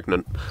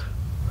pregnant.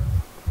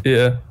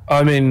 Yeah.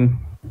 I mean,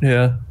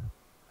 yeah.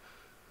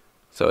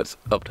 So it's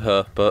up to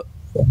her, but...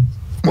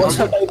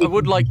 I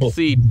would like to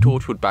see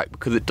Torchwood back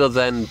because it does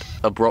end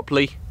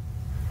abruptly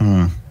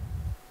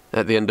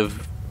at the end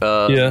of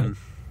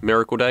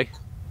Miracle Day.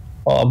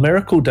 Oh,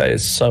 Miracle Day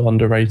is so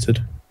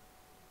underrated.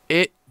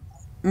 It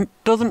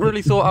doesn't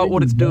really sort out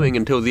what it's doing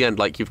until the end.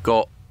 Like, you've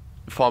got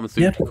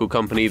pharmaceutical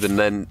companies and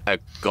then a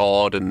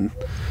god, and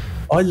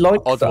I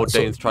like Oswald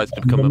Danes tries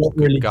to become a good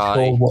really guy.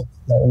 Sure what's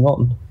going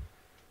on.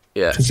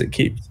 Yeah. Because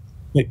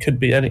it could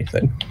be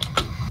anything.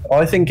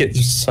 I think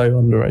it's so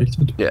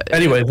underrated. Yeah.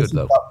 Anyway, this is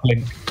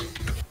Blink.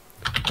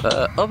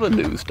 Other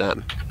news,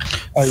 Dan.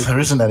 There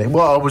isn't any.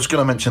 Well, I was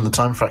going to mention the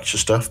Time Fracture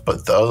stuff,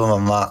 but other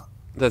than that,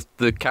 there's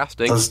the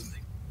casting.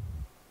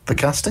 The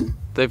casting?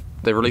 They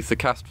released the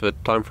cast for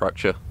Time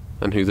Fracture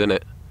and who's in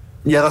it.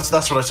 Yeah,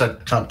 that's what I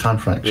said. Time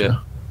Fracture.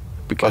 Yeah.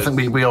 Because I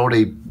think we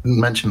already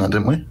mentioned that,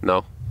 didn't we?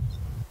 No,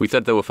 we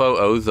said there were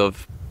photos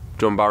of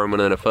John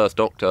Barrowman and a First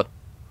Doctor.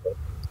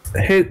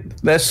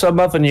 There's some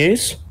other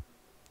news.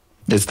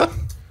 Is there?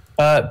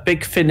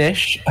 Big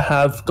Finish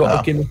have got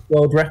a Guinness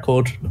World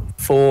Record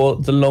for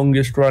the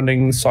longest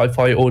running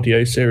sci-fi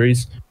audio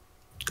series.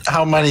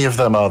 How many of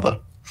them are there?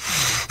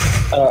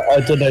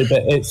 I don't know,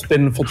 but it's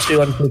been for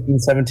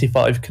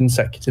 275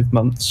 consecutive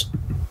months.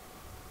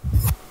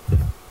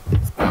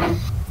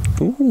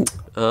 Ooh.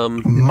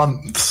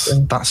 Months.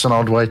 That's an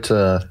odd way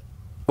to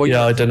Well,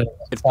 Yeah, I don't know.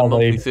 It's the how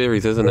monthly they-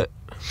 series, isn't it?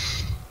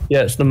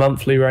 Yeah, it's the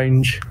monthly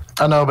range.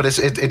 I know, but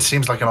it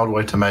seems like an odd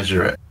way to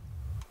measure it.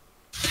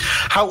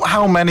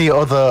 How many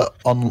other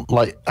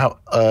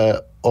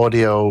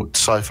audio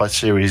sci-fi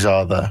series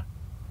are there?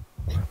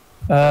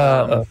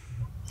 The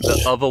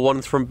other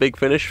ones from Big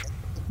Finish.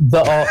 The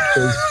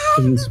Archers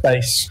in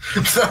space.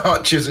 The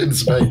Archers in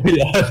space.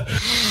 Yeah.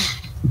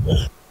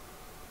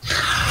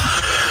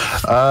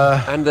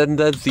 And then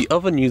there's the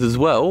other news as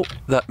well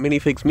that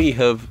Minifigs Me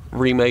have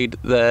remade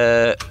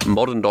their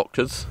modern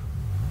Doctors,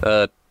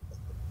 10,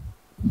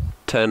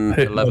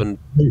 11,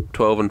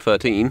 12, and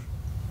 13.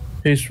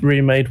 Who's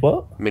remade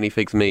what?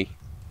 Minifigs Me,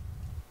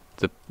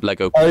 the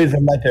Lego. Oh, the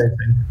Lego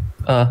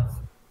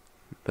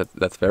thing.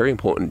 That's very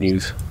important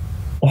news.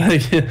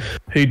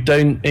 Who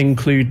don't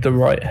include the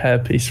right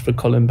hairpiece for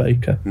Colin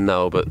Baker.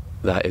 No, but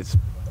that is.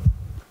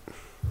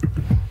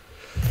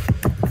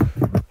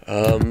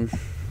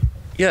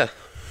 Yeah,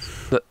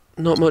 but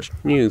not much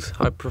news.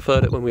 I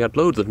preferred it when we had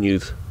loads of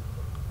news.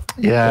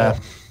 Yeah.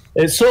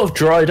 It's sort of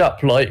dried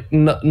up. Like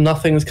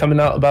nothing's coming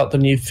out about the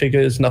new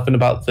figures. Nothing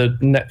about the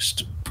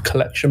next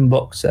collection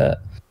box set.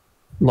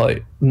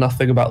 Like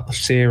nothing about the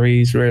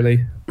series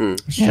really.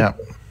 Yeah.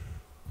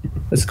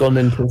 It's gone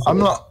into.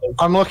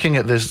 I'm looking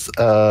at this.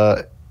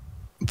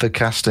 The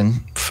casting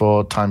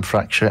for Time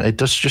Fracture. It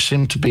does just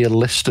seem to be a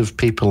list of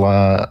people.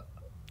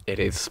 It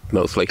is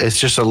mostly. It's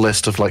just a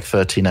list of like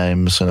 30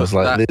 names, and it's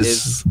like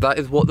this. That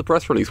is what the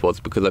press release was,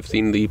 because I've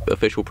seen the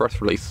official press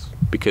release.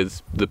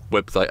 Because the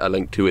website I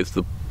linked to is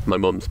my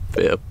mum's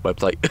theatre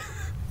website.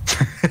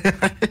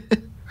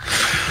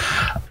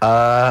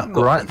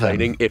 Right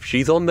then. If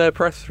she's on their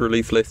press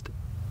release list,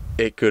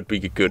 it could be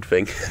a good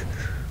thing.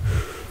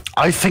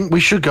 I think we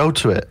should go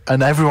to it,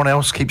 and everyone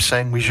else keeps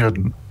saying we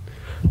shouldn't.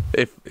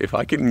 If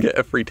I can get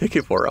a free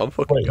ticket for it, I'm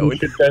fucking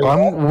Wait,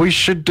 going. We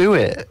should do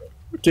it.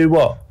 Do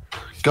what?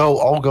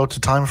 I'll go to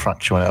Time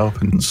Fracture when it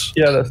opens.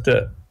 Yeah, let's do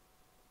it.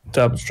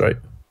 Damn straight.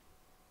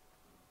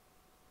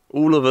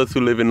 All of us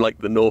who live in like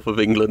the north of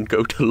England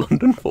go to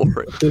London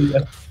for it.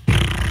 Yeah.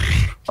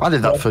 I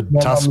did that for My mum's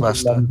in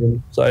Taskmaster.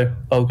 London, so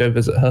I'll go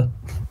visit her.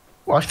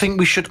 I think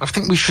we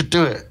should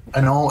do it.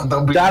 And all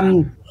that'll be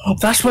Dan,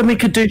 that's when we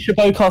could do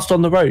Shabocast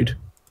on the road.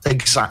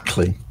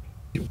 exactly.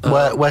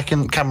 Where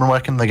can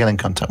they get in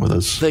contact with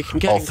us? They can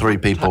get all in three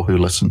people who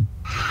listen.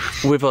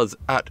 With us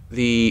at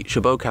the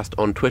Shabocast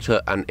on Twitter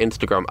and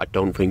Instagram. I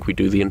don't think we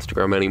do the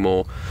Instagram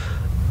anymore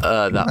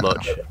that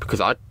much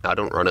because I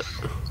don't run it.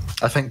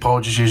 I think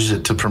Paul just uses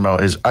it to promote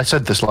his. I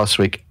said this last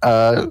week.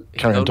 Carry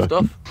on Own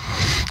talking.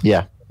 stuff.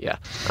 Yeah. Yeah,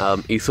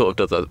 he sort of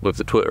does that with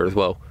the Twitter as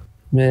well.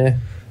 Yeah.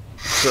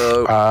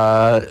 So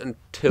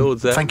until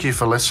then, Thank you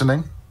for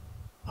listening.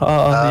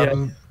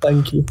 Yeah.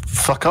 Thank you.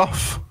 Fuck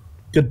off.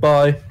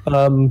 Goodbye.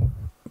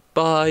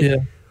 bye. Yeah.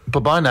 Bye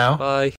bye now. Bye.